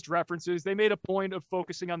all just references. They made a point of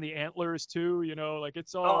focusing on the antlers too, you know, like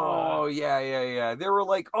it's all... Oh, yeah. They were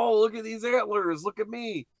like, oh, look at these antlers. Look at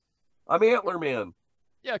me. I'm Antler Man.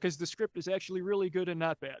 Yeah, because the script is actually really good and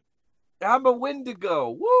not bad. I'm a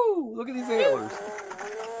Wendigo. Woo! Look at these antlers.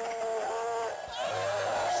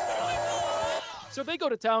 So they go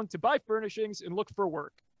to town to buy furnishings and look for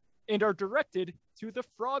work, and are directed to the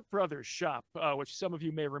Frog Brothers shop, which some of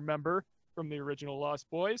you may remember from the original Lost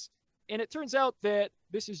Boys. And it turns out that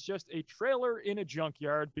this is just a trailer in a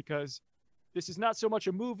junkyard because This is not so much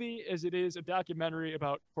a movie as it is a documentary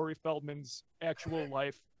about Corey Feldman's actual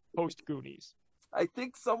life post-Goonies. I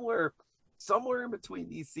think somewhere in between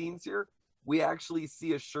these scenes here, we actually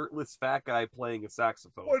see a shirtless fat guy playing a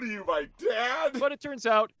saxophone. What are you, my dad? But it turns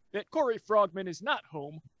out that Corey Frogman is not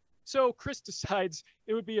home, so Chris decides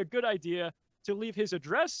it would be a good idea to leave his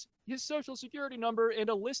address, his social security number, and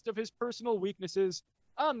a list of his personal weaknesses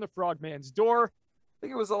on the Frogman's door. I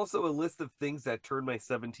think it was also a list of things that turned my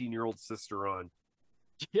 17-year-old sister on.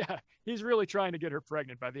 Yeah, he's really trying to get her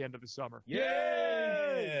pregnant by the end of the summer.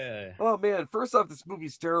 Yeah. Oh man, first off, this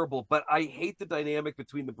movie's terrible, but I hate the dynamic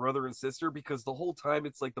between the brother and sister because the whole time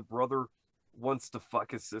it's like the brother wants to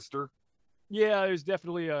fuck his sister. Yeah, there's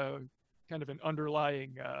definitely a kind of an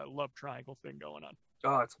underlying love triangle thing going on.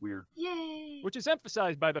 Oh, it's weird. Yay! Which is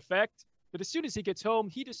emphasized by the fact that as soon as he gets home,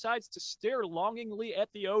 he decides to stare longingly at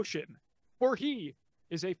the ocean. For he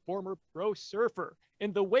is a former pro surfer,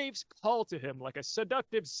 and the waves call to him like a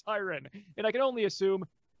seductive siren. And I can only assume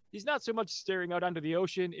he's not so much staring out onto the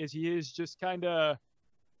ocean as he is just kind of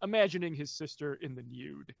imagining his sister in the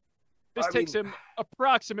nude. This takes him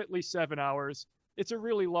approximately 7 hours. It's a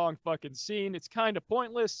really long fucking scene. It's kind of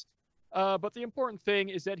pointless. But the important thing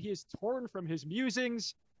is that he is torn from his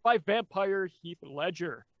musings by vampire Heath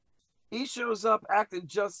Ledger. He shows up acting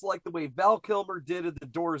just like the way Val Kilmer did in the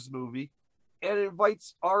Doors movie and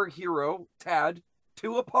invites our hero, Tad,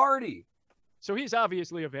 to a party. So he's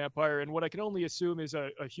obviously a vampire, and what I can only assume is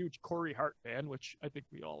a huge Corey Hart fan, which I think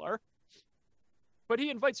we all are. But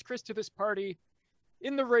he invites Chris to this party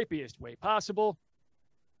in the rapiest way possible.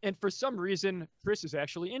 And for some reason, Chris is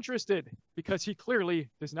actually interested because he clearly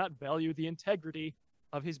does not value the integrity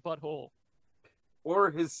of his butthole.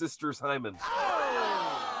 Or his sister's hymen.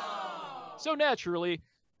 So naturally,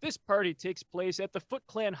 this party takes place at the Foot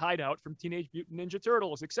Clan hideout from Teenage Mutant Ninja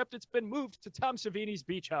Turtles, except it's been moved to Tom Savini's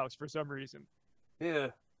beach house for some reason. Yeah.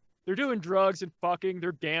 They're doing drugs and fucking,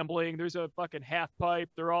 they're gambling, there's a fucking half pipe,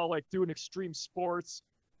 they're all like doing extreme sports.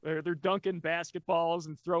 They're dunking basketballs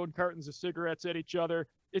and throwing cartons of cigarettes at each other.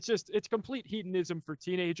 It's complete hedonism for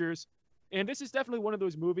teenagers. And this is definitely one of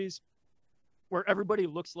those movies where everybody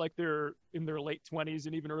looks like they're in their late 20s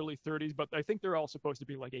and even early 30s, but I think they're all supposed to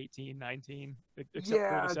be like 18, 19, except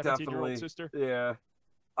for the 17-year-old sister. Yeah.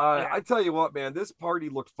 I tell you what, man, this party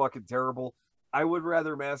looked fucking terrible. I would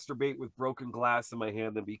rather masturbate with broken glass in my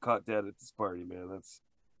hand than be caught dead at this party, man.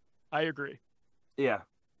 I agree. Yeah.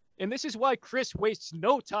 And this is why Chris wastes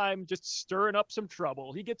no time just stirring up some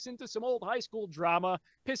trouble. He gets into some old high school drama,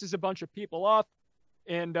 pisses a bunch of people off,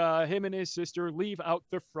 and him and his sister leave out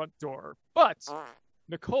the front door. But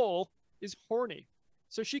Nicole is horny,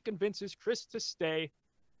 so she convinces Chris to stay,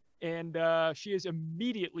 and she is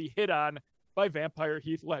immediately hit on by vampire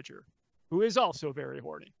Heath Ledger, who is also very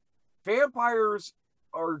horny. Vampires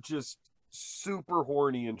are just super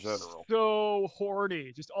horny in general. So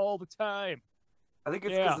horny, just all the time. I think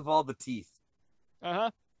it's because of all the teeth.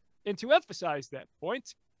 Uh-huh. And to emphasize that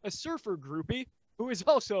point, a surfer groupie, who is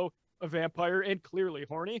also a vampire and clearly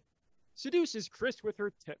horny, seduces Chris with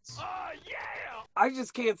her tits. Oh, yeah! I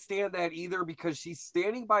just can't stand that either because she's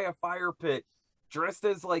standing by a fire pit dressed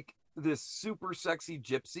as like this super sexy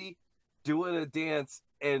gypsy doing a dance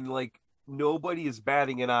and like nobody is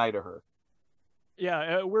batting an eye to her.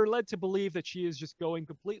 Yeah, we're led to believe that she is just going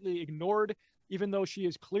completely ignored, even though she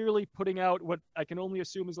is clearly putting out what I can only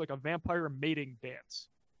assume is like a vampire mating dance.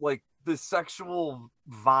 Like the sexual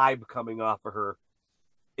vibe coming off of her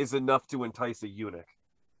is enough to entice a eunuch.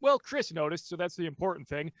 Well, Chris noticed, so that's the important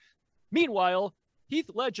thing. Meanwhile, Heath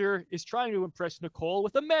Ledger is trying to impress Nicole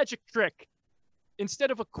with a magic trick. Instead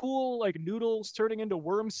of a cool, like, noodles turning into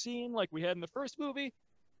worms scene like we had in the first movie,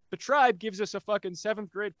 the tribe gives us a fucking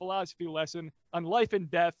 7th grade philosophy lesson on life and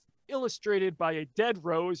death, illustrated by a dead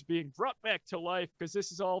rose being brought back to life, because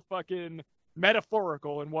this is all fucking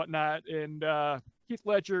metaphorical and whatnot, and Heath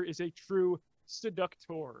Ledger is a true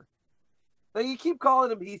seductor. Now, you keep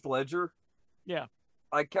calling him Heath Ledger. Yeah.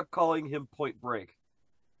 I kept calling him Point Break.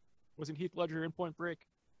 Wasn't Heath Ledger in Point Break?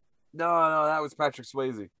 No, that was Patrick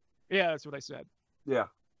Swayze. Yeah, that's what I said. Yeah.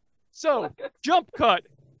 So, jump cut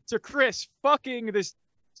to Chris fucking this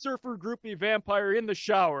surfer groupie vampire in the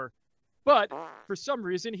shower. But, for some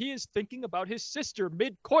reason, he is thinking about his sister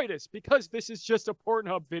mid-coitus because this is just a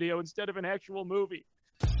Pornhub video instead of an actual movie.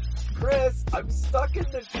 Chris, I'm stuck in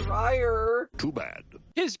the dryer. Too bad.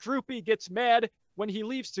 His groupie gets mad when he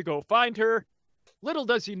leaves to go find her. Little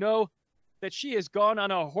does he know that she has gone on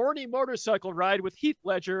a horny motorcycle ride with Heath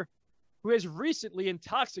Ledger, who has recently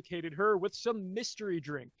intoxicated her with some mystery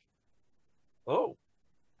drink. Oh.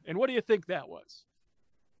 And what do you think that was?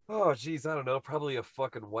 Oh, geez, I don't know. Probably a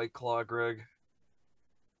fucking White Claw, Greg.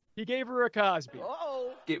 He gave her a Cosby.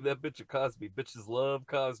 Uh-oh. Gave that bitch a Cosby. Bitches love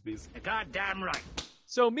Cosbys. Goddamn right.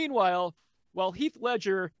 So meanwhile, while Heath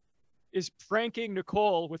Ledger is pranking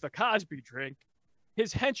Nicole with a Cosby drink,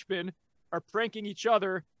 his henchmen are pranking each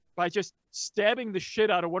other by just stabbing the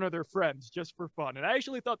shit out of one of their friends just for fun. And I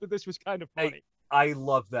actually thought that this was kind of funny. I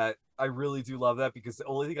love that. I really do love that, because the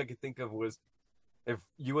only thing I could think of was, if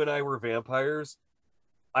you and I were vampires,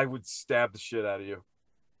 I would stab the shit out of you.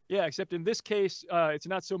 Yeah, except in this case, it's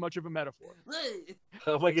not so much of a metaphor.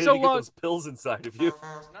 How am I going So to get those pills inside of you?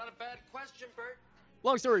 Not a bad question, Bert.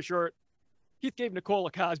 Long story short, Heath gave Nicole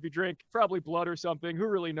a Cosby drink, probably blood or something, who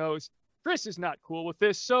really knows. Chris is not cool with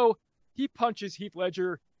this, so he punches Heath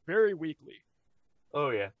Ledger very weakly. Oh,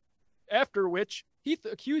 yeah. After which, Heath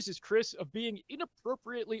accuses Chris of being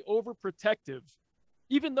inappropriately overprotective,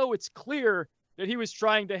 even though it's clear that he was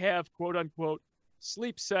trying to have, quote-unquote,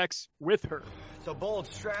 sleep sex with her. It's a bold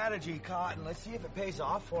strategy, Cotton. Let's see if it pays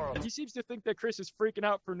off for him. He seems to think that Chris is freaking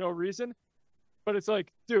out for no reason, but it's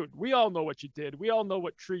like, dude, we all know what you did. We all know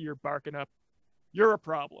what tree you're barking up. You're a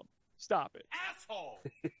problem. Stop it. Asshole!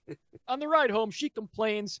 On the ride home, she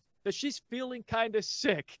complains that she's feeling kind of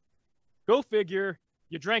sick. Go figure,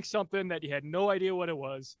 you drank something that you had no idea what it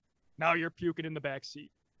was. Now you're puking in the back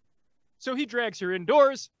seat. So he drags her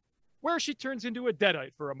indoors, where she turns into a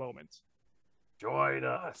deadite for a moment. Join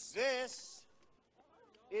us. This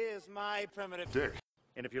is my primitive dick.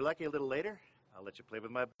 And if you're lucky a little later, I'll let you play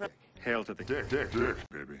with my dick. Hail to the dick,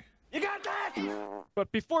 baby. You got that?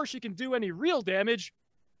 But before she can do any real damage,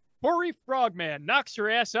 Corey Frogman knocks her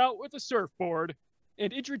ass out with a surfboard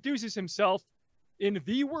and introduces himself in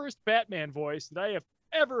the worst Batman voice that I have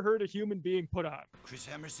ever heard a human being put on. Chris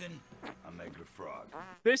Emerson, I'm Edgar Frog.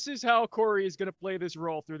 This is how Corey is going to play this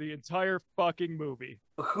role through the entire fucking movie.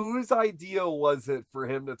 Whose idea was it for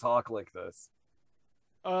him to talk like this?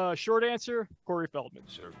 Short answer, Corey Feldman.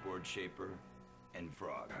 Surfboard shaper and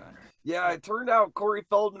frog hunter. Yeah, it turned out Corey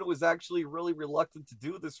Feldman was actually really reluctant to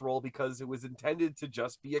do this role because it was intended to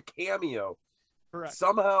just be a cameo. Correct.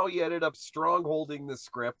 Somehow he ended up strongholding the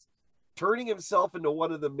script. Turning himself into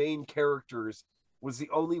one of the main characters was the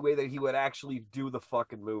only way that he would actually do the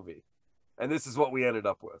fucking movie. And this is what we ended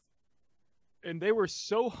up with. And they were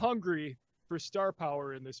so hungry for star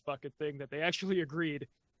power in this fucking thing that they actually agreed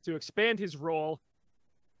to expand his role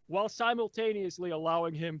while simultaneously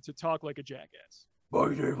allowing him to talk like a jackass. My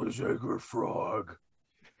name is Edgar Frog.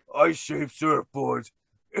 I shape surfboards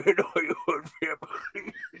and I hunt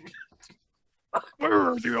vampires. Where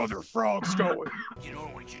are the other frogs going? You know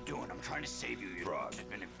what you're doing. I'm trying to save you. Your frog has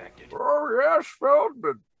been infected. Oh, yes,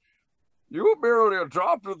 Feldman. You merely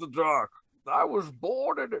adopted the dark. I was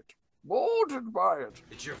born in it. Molded by it.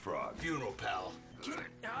 It's your frog. Funeral pal. Get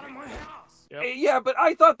out of my house. Yep. Yeah, but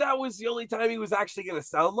I thought that was the only time he was actually going to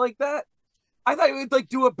sound like that. I thought he would like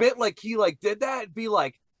do a bit like he like did that and be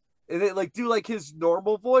like, and then like do like his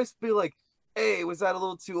normal voice, be like, hey, was that a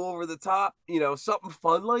little too over the top? You know, something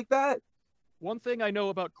fun like that. One thing I know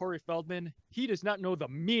about Corey Feldman, he does not know the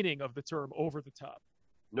meaning of the term over the top.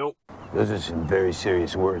 Nope. Those are some very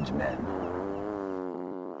serious words, man.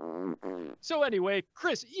 So anyway,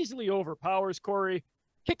 Chris easily overpowers Corey,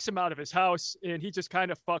 kicks him out of his house, and he just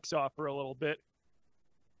kind of fucks off for a little bit.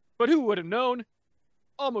 But who would have known?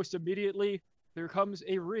 Almost immediately, there comes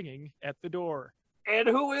a ringing at the door. And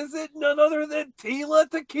who is it? None other than Tila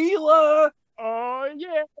Tequila. Oh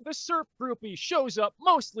yeah, the surf groupie shows up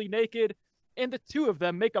mostly naked, and the two of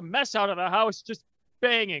them make a mess out of the house, just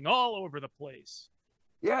banging all over the place.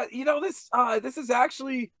 Yeah, you know, this is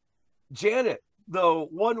actually Janet, the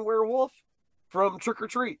one werewolf from Trick or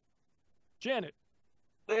Treat. Janet.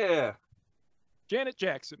 Yeah. Janet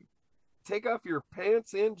Jackson. Take off your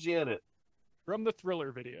pants and Janet. From the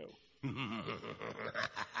Thriller video.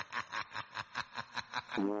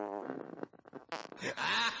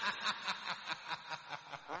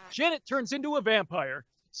 Janet turns into a vampire,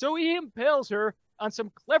 so he impales her on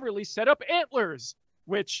some cleverly set up antlers,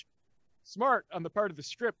 which, smart on the part of the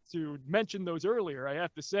script to mention those earlier, I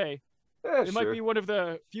have to say. Yeah, it might be one of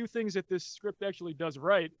the few things that this script actually does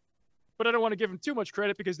right, but I don't want to give him too much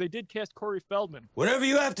credit because they did cast Corey Feldman. Whatever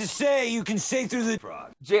you have to say, you can say through the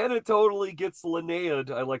frog. Janet totally gets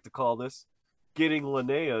Linnaea'd, I like to call this. Getting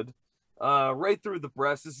Linnaea'd. Right through the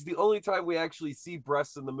breast. This is the only time we actually see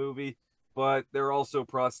breasts in the movie, but they're also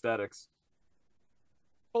prosthetics.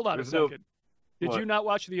 Hold on a second. Did you not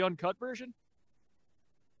watch the uncut version?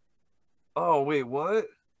 Oh, wait, what?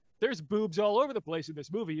 There's boobs all over the place in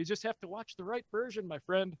this movie. You just have to watch the right version, my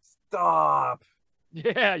friend. Stop.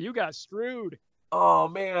 Yeah, you got screwed. Oh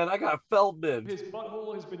man, I got Feldman. His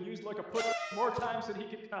butthole has been used like a pussy more times than he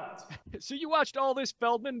can count. So you watched all this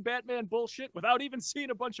Feldman Batman bullshit without even seeing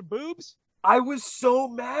a bunch of boobs? I was so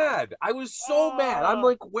mad. Mad. I'm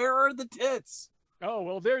like, where are the tits? Oh,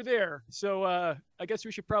 well, they're there. So I guess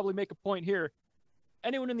we should probably make a point here.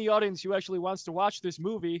 Anyone in the audience who actually wants to watch this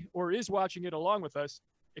movie or is watching it along with us,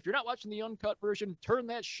 if you're not watching the uncut version, turn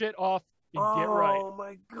that shit off and get right. Oh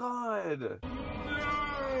my god.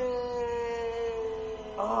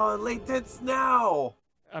 Oh, late tits now.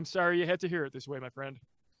 I'm sorry you had to hear it this way, my friend.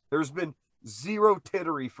 There's been zero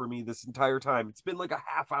tittery for me this entire time. It's been like a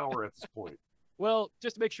half hour at this point. Well,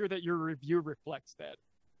 just make sure that your review reflects that.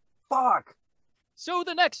 Fuck. So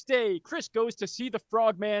the next day, Chris goes to see the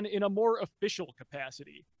Frogman in a more official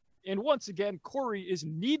capacity. And once again, Corey is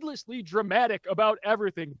needlessly dramatic about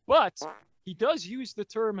everything, but he does use the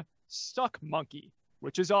term suck monkey,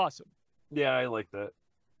 which is awesome. Yeah, I like that.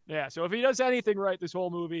 Yeah, so if he does anything right this whole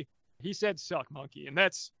movie, he said suck monkey, and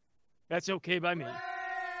that's okay by me.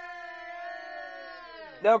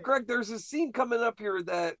 Now, Greg, there's a scene coming up here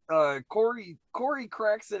that Corey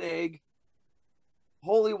cracks an egg,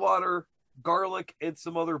 holy water, garlic, and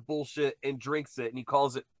some other bullshit, and drinks it, and he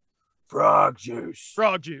calls it frog juice.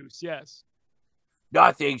 Frog juice, yes.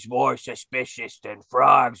 Nothing's more suspicious than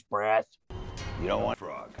frog's breath. You don't want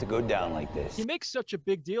frog to go down like this. He makes such a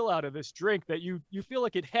big deal out of this drink that you feel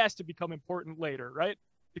like it has to become important later, right?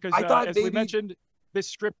 Because as we mentioned, this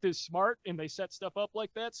script is smart and they set stuff up like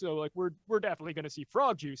that. So like we're definitely going to see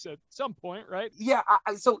frog juice at some point, right? Yeah.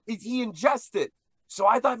 So he ingests it. So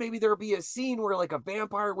I thought maybe there would be a scene where like a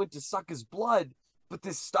vampire went to suck his blood, but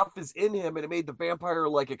this stuff is in him and it made the vampire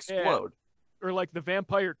like explode. Yeah. Or like the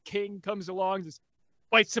vampire king comes along, just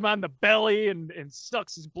bites him on the belly and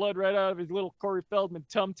sucks his blood right out of his little Corey Feldman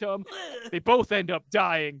tum-tum. They both end up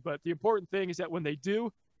dying, but the important thing is that when they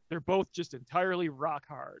do, they're both just entirely rock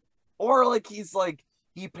hard. Or like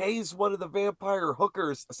he pays one of the vampire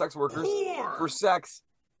hookers, sex workers, for sex,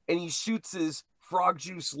 and he shoots his frog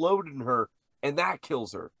juice load in her, and that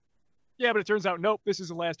kills her. Yeah, but it turns out, nope, this is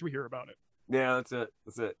the last we hear about it. Yeah,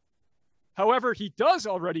 that's it. However, he does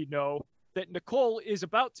already know that Nicole is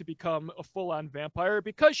about to become a full-on vampire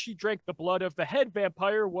because she drank the blood of the head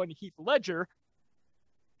vampire, one Heath Ledger,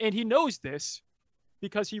 and he knows this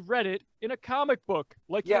because he read it in a comic book,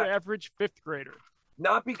 like your average fifth grader.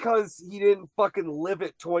 Not because he didn't fucking live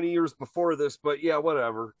it 20 years before this, but yeah,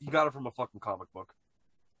 whatever. He got it from a fucking comic book.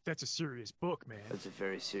 That's a serious book, man. That's a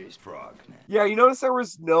very serious frog, man. Yeah, you notice there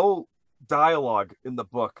was no dialogue in the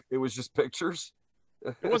book. It was just pictures.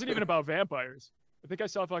 It wasn't even about vampires. I think I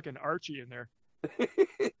saw fucking Archie in there.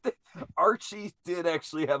 Archie did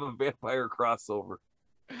actually have a vampire crossover.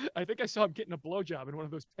 I think I saw him getting a blowjob in one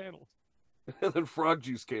of those panels. And then frog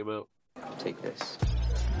juice came out. Take this.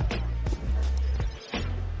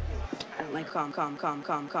 I don't like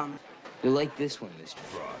come. You like this one, Mr.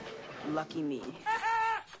 Frog. Lucky me.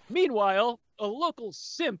 Meanwhile, a local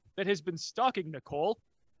simp that has been stalking Nicole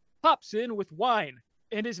pops in with wine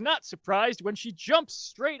and is not surprised when she jumps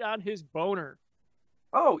straight on his boner.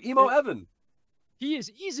 Oh, Emo Evan. He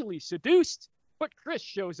is easily seduced, but Chris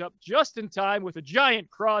shows up just in time with a giant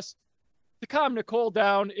cross to calm Nicole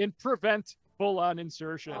down and prevent full-on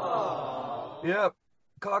insertion. Yeah,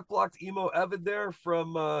 cock-blocked Emo Evan there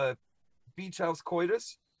from Beach House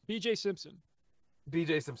Coitus. BJ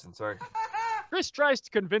Simpson, sorry. Chris tries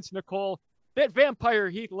to convince Nicole that vampire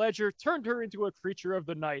Heath Ledger turned her into a creature of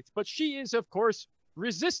the night, but she is, of course,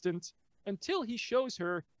 resistant until he shows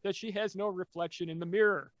her that she has no reflection in the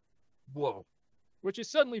mirror. Whoa. Which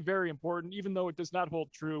is suddenly very important, even though it does not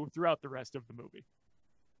hold true throughout the rest of the movie.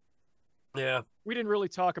 Yeah. We didn't really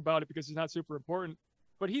talk about it because it's not super important,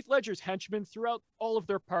 but Heath Ledger's henchmen, throughout all of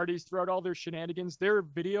their parties, throughout all their shenanigans, they're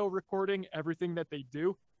video recording everything that they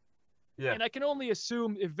do. Yeah. And I can only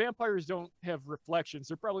assume if vampires don't have reflections,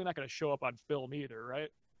 they're probably not going to show up on film either, right?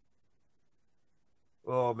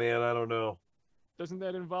 Oh, man, I don't know. Doesn't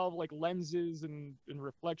that involve like lenses and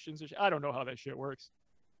reflections? I don't know how that shit works.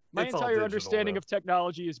 My It's entire understanding of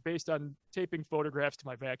technology is based on taping photographs to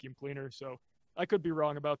my vacuum cleaner, so I could be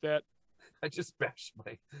wrong about that. I just bashed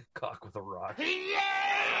my cock with a rock.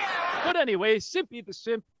 Yeah! But anyway, Simpy the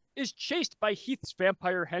Simp is chased by Heath's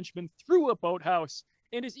vampire henchman through a boathouse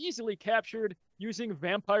and is easily captured using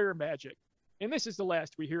vampire magic. And this is the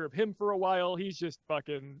last we hear of him for a while. He's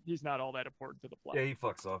not all that important to the plot. Yeah, he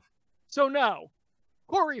fucks off. So now,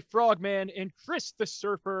 Corey Frogman and Chris the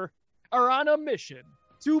Surfer are on a mission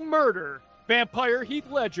to murder vampire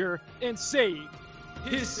Heath Ledger and save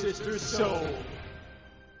his sister's soul.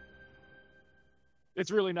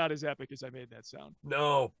 It's really not as epic as I made that sound.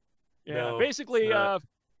 No. Yeah, no, basically,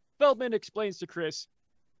 Feldman explains to Chris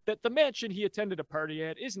that the mansion he attended a party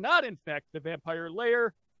at is not, in fact, the vampire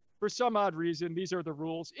lair. For some odd reason, these are the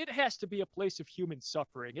rules. It has to be a place of human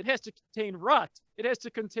suffering. It has to contain rot. It has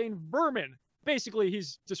to contain vermin. Basically,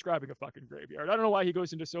 he's describing a fucking graveyard. I don't know why he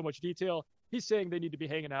goes into so much detail. He's saying they need to be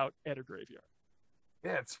hanging out at a graveyard.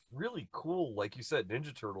 Yeah, it's really cool. Like you said,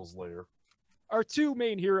 Ninja Turtles lair. Our two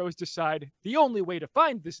main heroes decide the only way to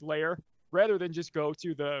find this lair, rather than just go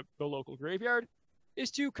to the local graveyard, is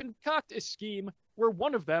to concoct a scheme where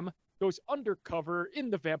one of them goes undercover in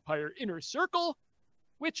the vampire inner circle,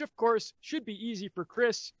 which, of course, should be easy for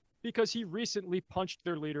Chris because he recently punched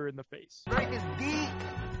their leader in the face.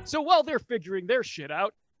 So while they're figuring their shit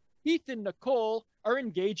out, Heath and Nicole are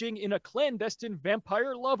engaging in a clandestine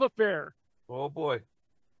vampire love affair. Oh, boy.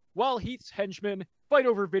 While Heath's henchmen fight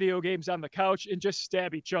over video games on the couch and just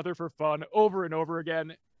stab each other for fun over and over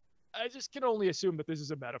again. I just can only assume that this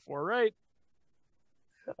is a metaphor, right?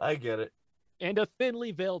 I get it. And a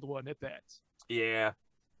thinly veiled one at that. Yeah.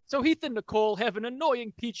 So Heath and Nicole have an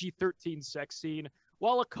annoying PG-13 sex scene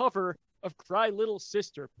while a cover of Cry Little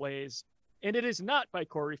Sister plays, and it is not by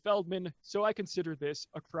Corey Feldman, so I consider this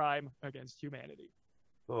a crime against humanity.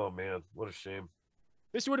 Oh, man, what a shame.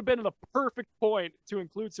 This would have been the perfect point to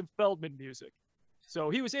include some Feldman music.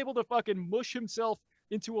 So he was able to fucking mush himself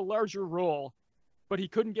into a larger role, but he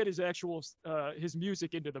couldn't get his actual his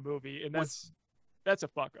music into the movie, and that's a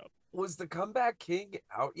fuck up. Was The Comeback King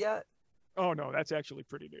out yet? Oh no, that's actually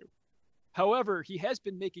pretty new. However, he has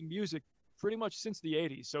been making music pretty much since the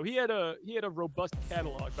 80s, so he had a robust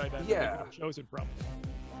catalog by then. Yeah, chosen from,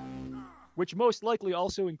 which most likely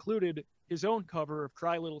also included his own cover of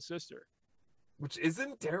Cry Little Sister, which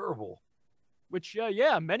isn't terrible. Which,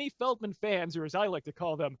 many Feldman fans, or as I like to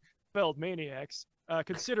call them, Feldmaniacs,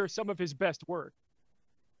 consider some of his best work.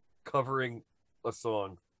 Covering a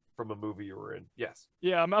song from a movie you were in, yes.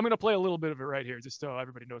 Yeah, I'm going to play a little bit of it right here, just so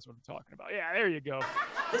everybody knows what I'm talking about. Yeah, there you go.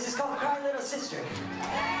 This is called Cry Little Sister.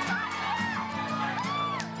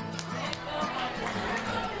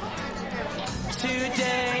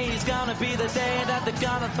 Today's gonna be the day that they're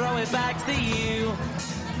gonna throw it back to you.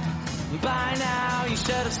 By now, you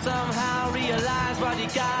should have somehow realized what you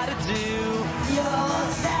gotta do.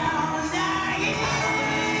 You're sound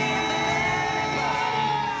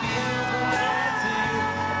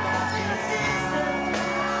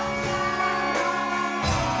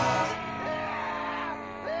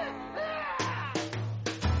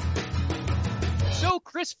So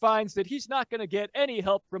Chris finds that he's not going to get any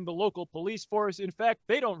help from the local police force. In fact,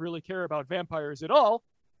 they don't really care about vampires at all.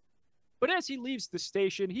 But as he leaves the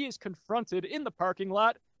station, he is confronted in the parking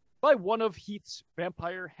lot by one of Heath's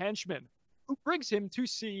vampire henchmen, who brings him to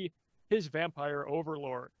see his vampire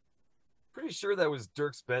overlord. Pretty sure that was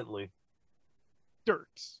Dierks Bentley.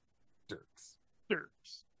 Dierks.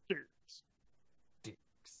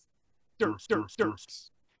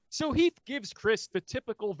 So Heath gives Chris the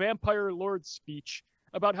typical vampire lord speech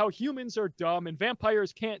about how humans are dumb and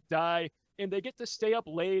vampires can't die, and they get to stay up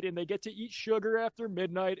late, and they get to eat sugar after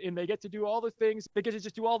midnight, and they get to do all the things. They get to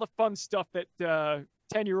just do all the fun stuff that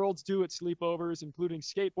 10-year-olds do at sleepovers, including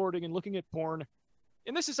skateboarding and looking at porn.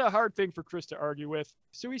 And this is a hard thing for Chris to argue with.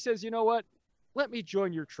 So he says, you know what? Let me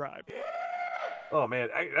join your tribe. Oh, man,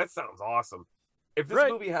 that sounds awesome. If this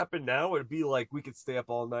movie happened now, it'd be like we could stay up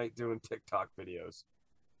all night doing TikTok videos.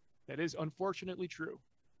 That is unfortunately true.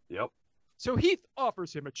 Yep. So Heath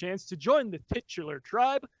offers him a chance to join the titular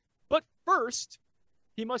tribe, but first,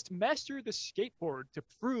 he must master the skateboard to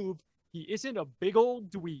prove he isn't a big old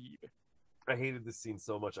dweeb. I hated this scene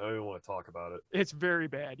so much, I don't even want to talk about it. It's very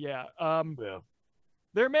bad, yeah.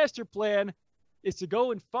 Their master plan is to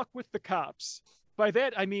go and fuck with the cops. By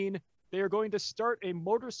that, I mean they are going to start a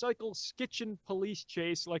motorcycle skitchin' police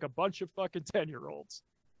chase like a bunch of fucking 10-year-olds.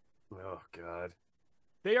 Oh, God.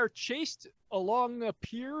 They are chased along a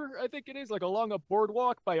pier, I think it is, like along a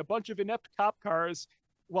boardwalk by a bunch of inept cop cars,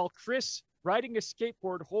 while Chris, riding a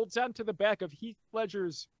skateboard, holds onto the back of Heath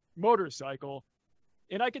Ledger's motorcycle.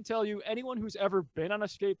 And I can tell you, anyone who's ever been on a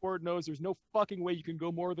skateboard knows there's no fucking way you can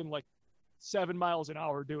go more than like 7 miles an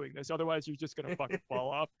hour doing this. Otherwise, you're just going to fucking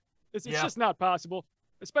fall off. It's just not possible,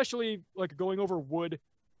 especially like going over wood.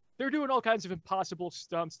 They're doing all kinds of impossible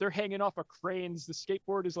stunts. They're hanging off of cranes. The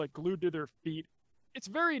skateboard is like glued to their feet. It's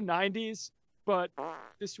very 90s, but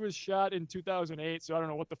this was shot in 2008, so I don't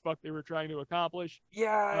know what the fuck they were trying to accomplish.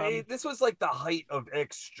 Yeah, this was like the height of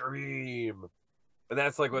extreme. And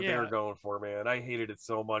that's like what they were going for, man. I hated it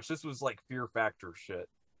so much. This was like Fear Factor shit.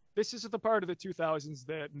 This is the part of the 2000s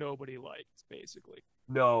that nobody liked, basically.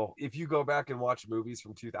 No, if you go back and watch movies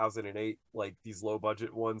from 2008, like these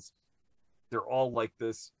low-budget ones, they're all like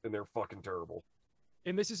this, and they're fucking terrible.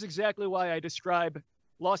 And this is exactly why I describe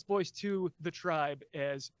Lost Boys 2, The Tribe,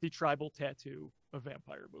 as the tribal tattoo of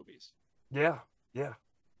vampire movies. Yeah, yeah.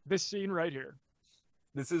 This scene right here.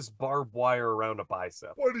 This is barbed wire around a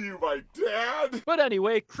bicep. What are you, my dad? But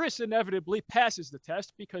anyway, Chris inevitably passes the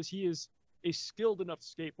test because he is a skilled enough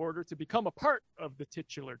skateboarder to become a part of the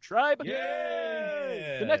titular tribe.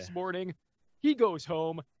 Yay! The next morning, he goes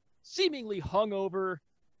home, seemingly hungover,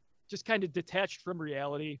 just kind of detached from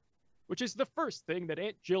reality, which is the first thing that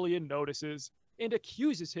Aunt Jillian notices and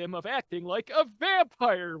accuses him of acting like a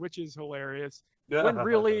vampire, which is hilarious. When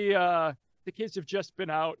really, the kids have just been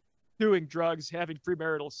out doing drugs, having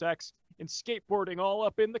premarital sex, and skateboarding all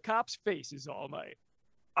up in the cops' faces all night.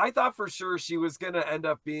 I thought for sure she was going to end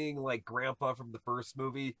up being like Grandpa from the first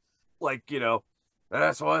movie. Like, you know,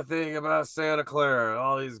 that's one thing about Santa Clara,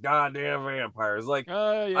 all these goddamn vampires. Like,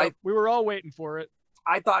 yeah, we were all waiting for it.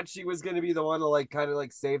 I thought she was going to be the one to like kind of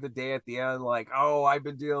like save the day at the end. Like, oh, I've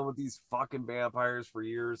been dealing with these fucking vampires for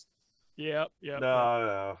years. Yep.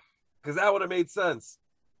 No. Because that would have made sense.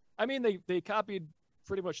 I mean, they copied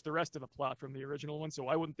pretty much the rest of the plot from the original one, so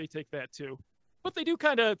why wouldn't they take that too? But they do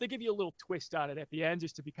they give you a little twist on it at the end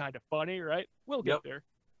just to be kind of funny, right? We'll get there.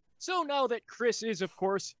 So now that Chris is, of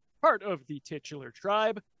course, part of the titular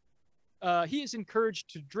tribe, he is encouraged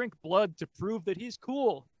to drink blood to prove that he's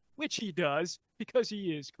cool, which he does because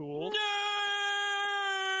he is cool.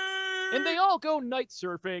 And they all go night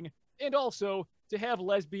surfing and also to have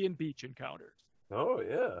lesbian beach encounters. Oh,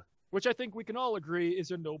 yeah. Which I think we can all agree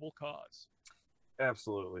is a noble cause.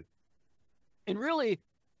 Absolutely. And really,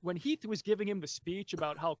 when Heath was giving him the speech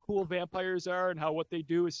about how cool vampires are and how what they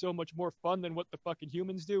do is so much more fun than what the fucking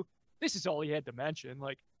humans do, this is all he had to mention.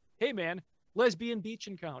 Like, hey man, lesbian beach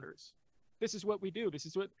encounters. This is what we do. This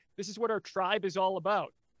is what our tribe is all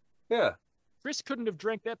about. Yeah. Chris couldn't have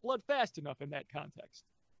drank that blood fast enough in that context.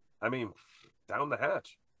 I mean, down the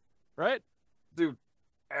hatch. Right? Dude,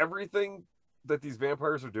 everything that these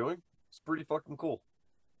vampires are doing is pretty fucking cool.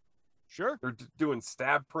 Sure. They're doing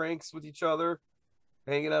stab pranks with each other,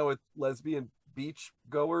 hanging out with lesbian beach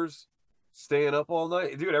goers, staying up all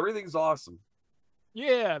night. Dude, everything's awesome.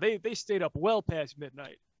 Yeah, they stayed up well past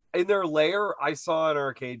midnight. In their lair, I saw an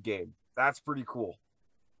arcade game. That's pretty cool.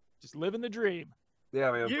 Just living the dream.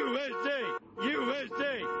 Yeah, man.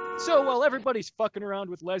 USA! So while everybody's fucking around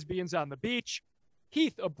with lesbians on the beach,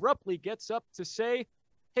 Heath abruptly gets up to say,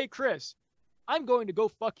 hey, Chris, I'm going to go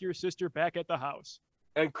fuck your sister back at the house.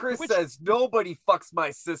 And Chris says, nobody fucks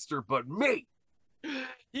my sister but me.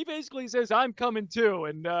 He basically says, I'm coming too.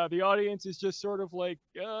 And the audience is just sort of like,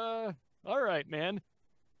 all right, man.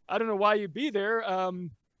 I don't know why you'd be there.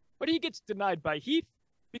 But he gets denied by Heath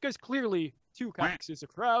because clearly two cocks is a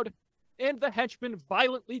crowd. And the henchmen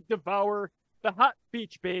violently devour the hot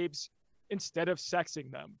beach babes instead of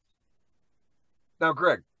sexing them. Now,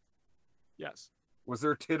 Greg. Yes. Was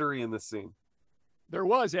there tittery in this scene? There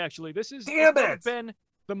was, actually. This has been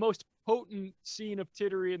the most potent scene of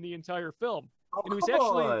tittery in the entire film. Oh, and it was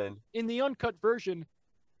actually, in the uncut version,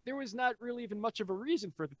 there was not really even much of a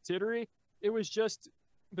reason for the tittery. It was just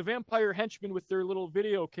the vampire henchmen with their little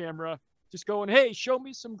video camera just going, hey, show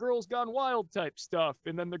me some Girls Gone Wild type stuff.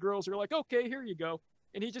 And then the girls are like, okay, here you go.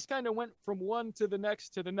 And he just kind of went from one to the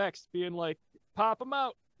next, being like, pop them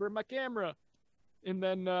out for my camera. And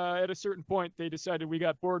then at a certain point, they decided we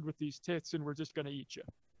got bored with these tits and we're just going to eat you.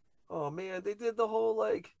 Oh, man, they did the whole,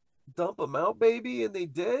 like, dump them out, baby, and they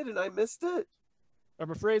did, and I missed it.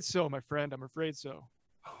 I'm afraid so, my friend. I'm afraid so.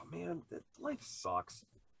 Oh, man, life sucks.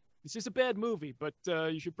 This is a bad movie, but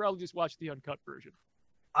you should probably just watch the uncut version.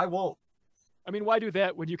 I won't. I mean, why do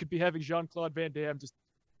that when you could be having Jean-Claude Van Damme just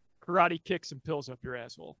karate kicks and pills up your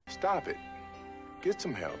asshole? Stop it. Get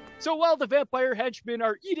some help. So while the vampire henchmen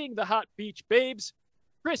are eating the hot beach babes,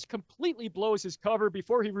 Chris completely blows his cover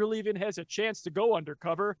before he really even has a chance to go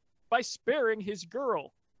undercover by sparing his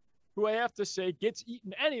girl, who I have to say gets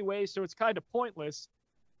eaten anyway, so it's kind of pointless.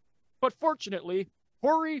 But fortunately,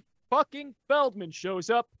 Corey fucking Feldman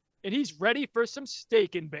shows up, and he's ready for some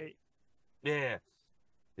steak and bake. Yeah.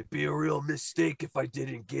 It'd be a real mistake if I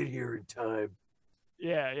didn't get here in time.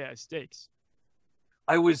 Yeah, steaks.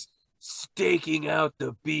 I was staking out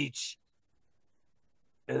the beach,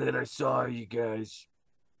 and then I saw you guys.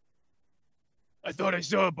 I thought I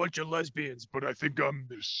saw a bunch of lesbians, but I think I'm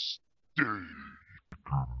mistaken.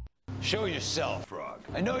 Show yourself, Frog.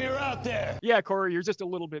 I know you're out there. Yeah, Corey, you're just a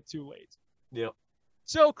little bit too late. Yep.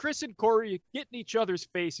 So Chris and Corey get in each other's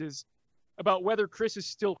faces about whether Chris is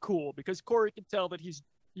still cool, because Corey can tell that he's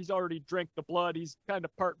already drank the blood. He's kind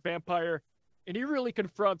of part vampire, and he really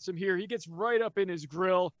confronts him here. He gets right up in his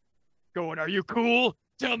grill going, are you cool?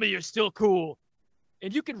 Tell me you're still cool.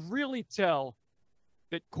 And you can really tell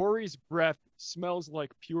that Corey's breath smells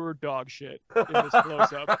like pure dog shit in this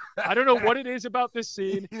close-up. I don't know what it is about this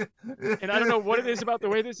scene, and I don't know what it is about the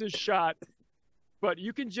way this is shot, but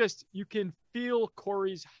you can feel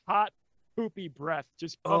Corey's hot, poopy breath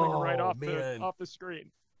just coming right off the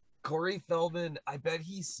screen. Corey Feldman, I bet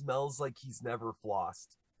he smells like he's never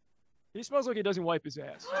flossed. He smells like he doesn't wipe his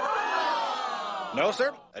ass. No,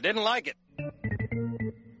 sir. I didn't like it.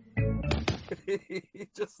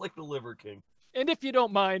 Just like the Liver King. And if you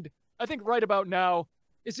don't mind, I think right about now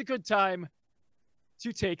is a good time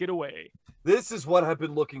to take it away. This is what I've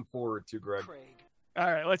been looking forward to, Greg.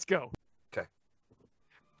 All right, let's go. Okay.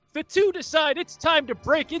 The two decide it's time to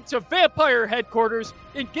break into vampire headquarters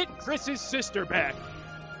and get Chris's sister back.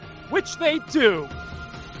 Which they do.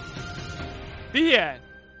 The end.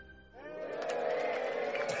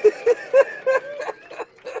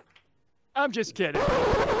 I'm just kidding.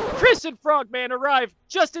 Chris and Frogman arrive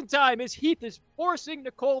just in time as Heath is forcing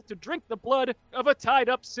Nicole to drink the blood of a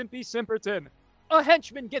tied-up Simpy Simperton. A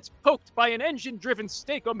henchman gets poked by an engine-driven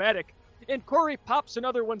Steak-O-Matic, and Corey pops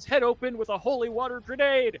another one's head open with a holy water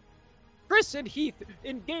grenade. Chris and Heath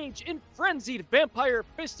engage in frenzied vampire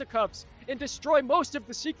fisticuffs and destroy most of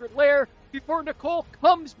the secret lair before Nicole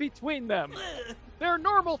comes between them. Their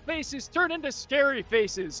normal faces turn into scary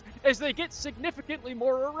faces as they get significantly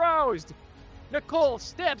more aroused. Nicole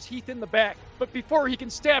stabs Heath in the back, but before he can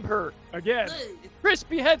stab her again, Chris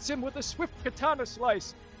beheads him with a swift katana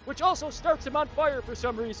slice, which also starts him on fire for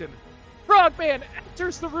some reason. Frogman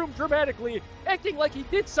enters the room dramatically, acting like he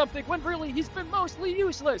did something when really he's been mostly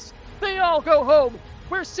useless. They all go home,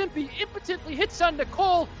 where Simpy impotently hits on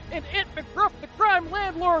Nicole, and Aunt McGruff, the crime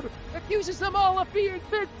landlord, accuses them all of being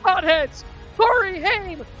big potheads. Corey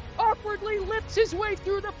Haim awkwardly lips his way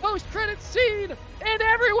through the post-credits scene, and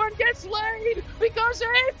everyone gets laid because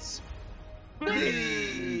it's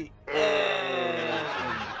the end.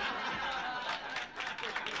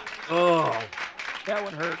 Oh, that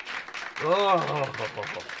one hurt. Oh,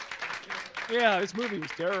 yeah, this movie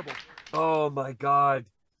was terrible. Oh my God,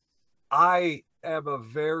 I am a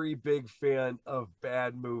very big fan of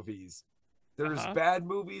bad movies. There's bad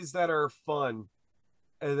movies that are fun,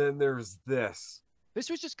 and then there's this. This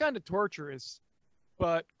was just kind of torturous,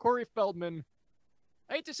 but Corey Feldman,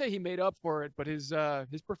 I hate to say he made up for it, but his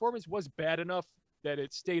performance was bad enough that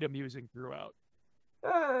it stayed amusing throughout.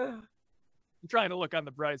 I'm trying to look on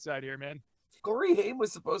the bright side here, man. Corey Haim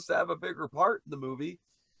was supposed to have a bigger part in the movie,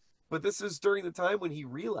 but this is during the time when he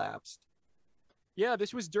relapsed. Yeah,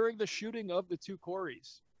 this was during the shooting of the two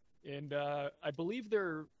Coreys. And I believe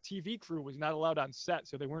their TV crew was not allowed on set,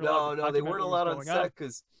 so they weren't allowed to they weren't allowed on set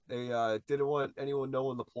because they didn't want anyone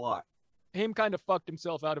knowing the plot. Haim kind of fucked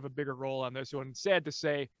himself out of a bigger role on this one, sad to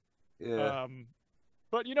say. Yeah.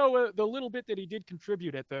 But, you know, the little bit that he did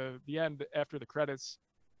contribute at the end after the credits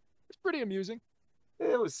was pretty amusing.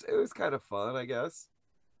 It was kind of fun, I guess.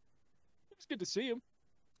 It was good to see him.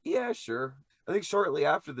 Yeah, sure. I think shortly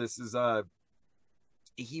after this is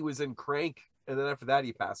he was in Crank, and then after that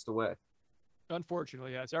he passed away.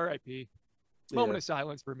 Unfortunately, yes. R.I.P. Moment of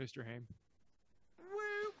silence for Mr. Haim.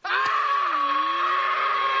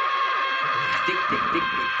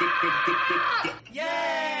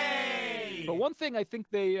 Yay! But one thing I think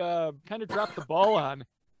they kind of dropped the ball on,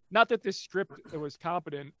 not that this script was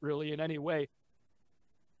competent really in any way,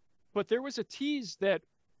 but there was a tease that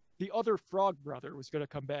the other Frog brother was going to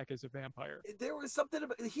come back as a vampire. There was something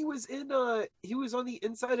about he was on the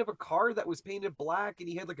inside of a car that was painted black, and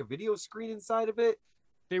he had like a video screen inside of it.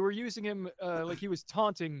 They were using him like he was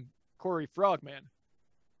taunting Corey Frogman,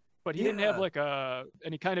 but he didn't have like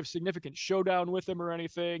any kind of significant showdown with him or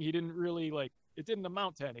anything. He didn't really it didn't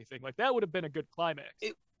amount to anything. Like that would have been a good climax.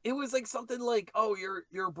 It was like something like, oh,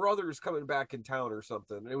 your brother's coming back in town or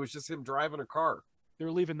something. It was just him driving a car. They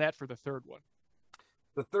were leaving that for the third one.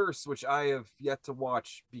 The Thirst, which I have yet to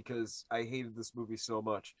watch because I hated this movie so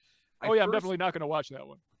much. I'm definitely not going to watch that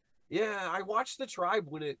one. Yeah, I watched The Tribe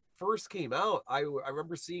when it first came out. I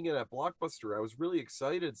remember seeing it at Blockbuster. I was really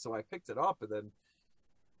excited, so I picked it up, and then,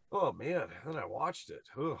 oh man, then I watched it.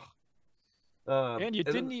 And you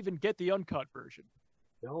didn't even get the uncut version.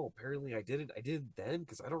 No, apparently I didn't. I didn't then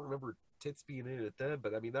because I don't remember tits being in it then,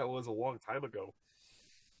 but I mean, that was a long time ago.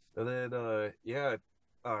 And then,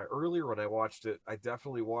 earlier when I watched it, I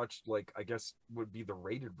definitely watched I guess would be the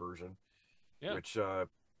rated version, which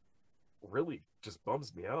really just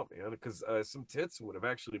bums me out, man, because some tits would have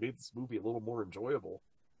actually made this movie a little more enjoyable.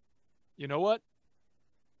 You know what?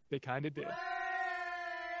 They kind of did.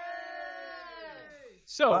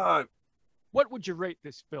 So, what would you rate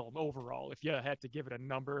this film overall if you had to give it a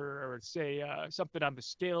number or say something on the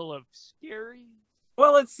scale of scary?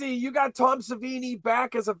 Well, let's see. You got Tom Savini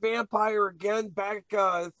back as a vampire again. Back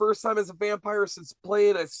first time as a vampire since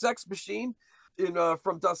playing a sex machine in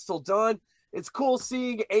From Dusk Till Dawn. It's cool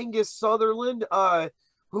seeing Angus Sutherland,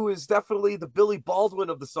 who is definitely the Billy Baldwin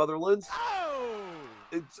of the Sutherlands.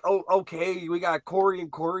 It's okay. We got Corey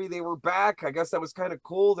and Corey. They were back. I guess that was kind of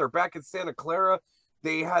cool. They're back in Santa Clara.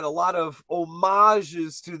 They had a lot of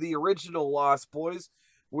homages to the original Lost Boys,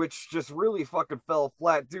 which just really fucking fell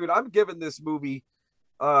flat. Dude, I'm giving this movie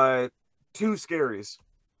 2 scaries.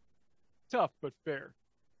 Tough, but fair.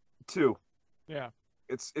 2. Yeah.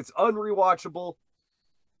 It's unrewatchable.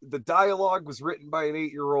 The dialogue was written by an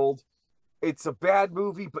 8-year-old. It's a bad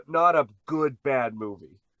movie, but not a good bad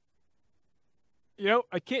movie. You know,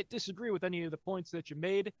 I can't disagree with any of the points that you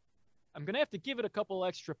made. I'm going to have to give it a couple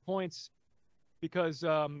extra points because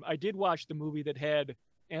I did watch the movie that had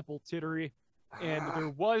ample tittery, and there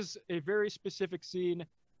was a very specific scene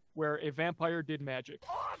where a vampire did magic.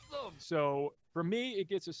 Awesome! So, for me, it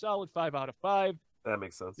gets a solid 5 out of 5. That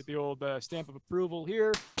makes sense. Get the old stamp of approval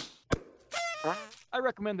here. I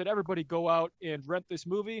recommend that everybody go out and rent this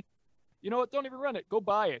movie. You know what? Don't even rent it. Go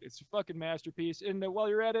buy it. It's a fucking masterpiece. And while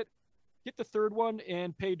you're at it, get the 3rd one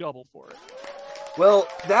and pay double for it. Well,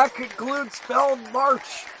 that concludes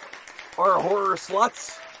FELDMARCH, our horror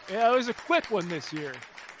sluts. Yeah, it was a quick one this year.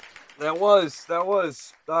 That was.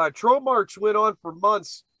 TROMARCH went on for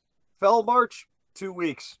months. FELDMARCH, 2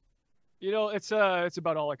 weeks. You know, it's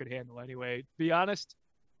about all I could handle anyway. To be honest,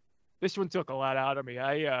 this one took a lot out of me.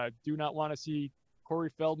 I do not want to see Corey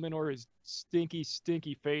Feldman or his stinky,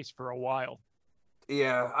 stinky face for a while.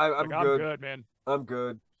 Yeah, I'm good. I'm good, man. I'm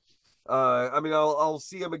good. I mean, I'll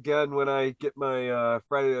see him again when I get my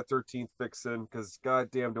Friday the 13th fix in, because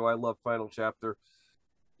goddamn do I love Final Chapter.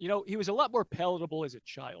 You know, he was a lot more palatable as a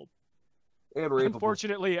child. And rapeable.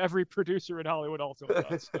 Unfortunately, every producer in Hollywood also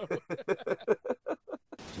does. So.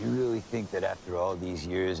 Do you really think that after all these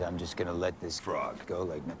years, I'm just gonna let this frog go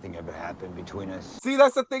like nothing ever happened between us? See,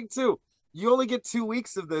 that's the thing, too. You only get 2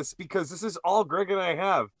 weeks of this because this is all Greg and I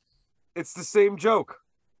have. It's the same joke.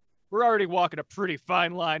 We're already walking a pretty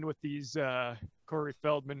fine line with these Corey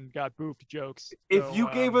Feldman got boofed jokes. If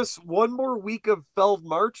you gave us 1 more week of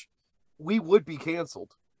FELDMARCH, we would be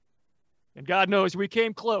canceled. And God knows we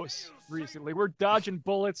came close recently. We're dodging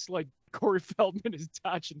bullets like Corey Feldman is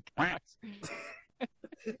dodging cocks.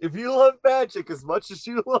 If you love magic as much as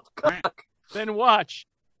you love cock, then watch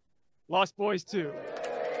Lost Boys 2.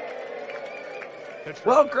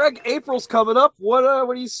 Well, Greg, April's coming up.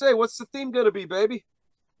 What do you say? What's the theme gonna be, baby?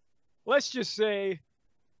 Let's just say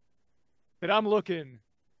that I'm looking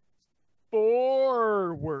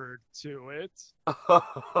forward to it.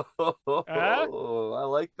 Oh, I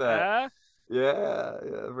like that. Yeah,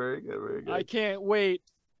 very good, very good. I can't wait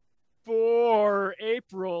for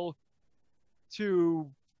April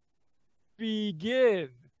to begin.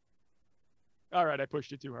 All right, I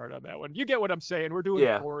pushed it too hard on that one. You get what I'm saying. We're doing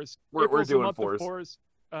 4s. We're doing month 4s. Of 4s.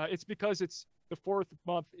 It's because it's the 4th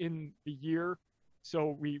month in the year.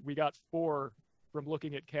 So we got 4 from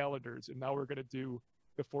looking at calendars, and now we're going to do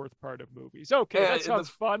the 4th part of movies. Okay, that sounds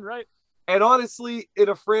fun, right? And honestly, in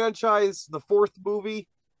a franchise, the 4th movie,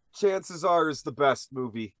 chances are, is the best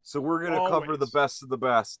movie. So we're going to cover the best of the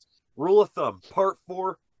best. Rule of thumb, part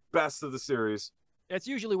 4, best of the series. That's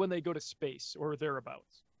usually when they go to space or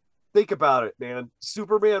thereabouts. Think about it, man.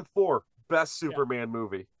 Superman 4, best Superman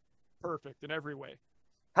movie. Perfect in every way.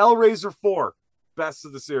 Hellraiser 4, best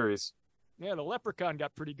of the series. Yeah, the Leprechaun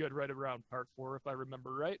got pretty good right around part 4, if I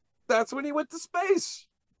remember right. That's when he went to space.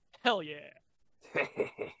 Hell yeah.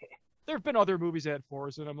 There have been other movies that had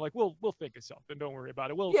 4s, and I'm like, we'll think of something. Don't worry about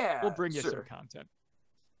it. We'll bring you some content.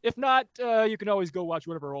 If not, you can always go watch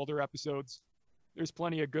one of our older episodes. There's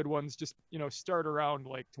plenty of good ones. Just, start around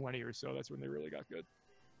like 20 or so. That's when they really got good.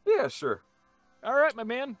 Yeah, sure. All right, my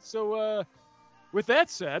man. So, with that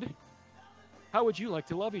said, how would you like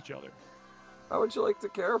to love each other? How would you like to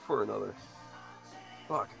care for another?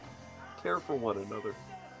 Fuck. Care for one another.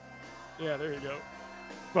 Yeah, there you go.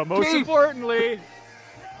 But most importantly,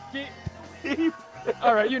 keep.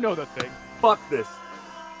 All right, you know the thing. Fuck this.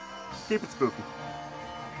 Keep it spooky.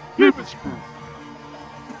 Keep it spooky.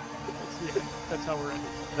 That's how we're ending.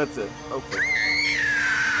 That's it. Okay.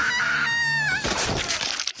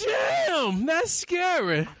 Damn, that's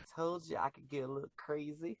scary. I told you I could get a little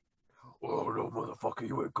crazy. Oh, no, motherfucker,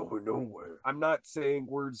 you ain't going nowhere. I'm not saying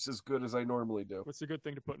words as good as I normally do. What's a good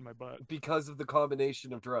thing to put in my butt? Because of the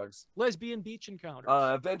combination of drugs. Lesbian beach encounters.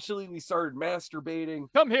 Eventually we started masturbating.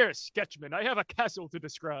 Come here, Sketchman. I have a castle to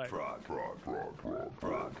describe. Frog.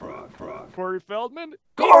 Corey Feldman?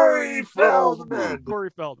 Corey Feldman!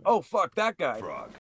 Corey Feldman. Oh, fuck, that guy. Frog.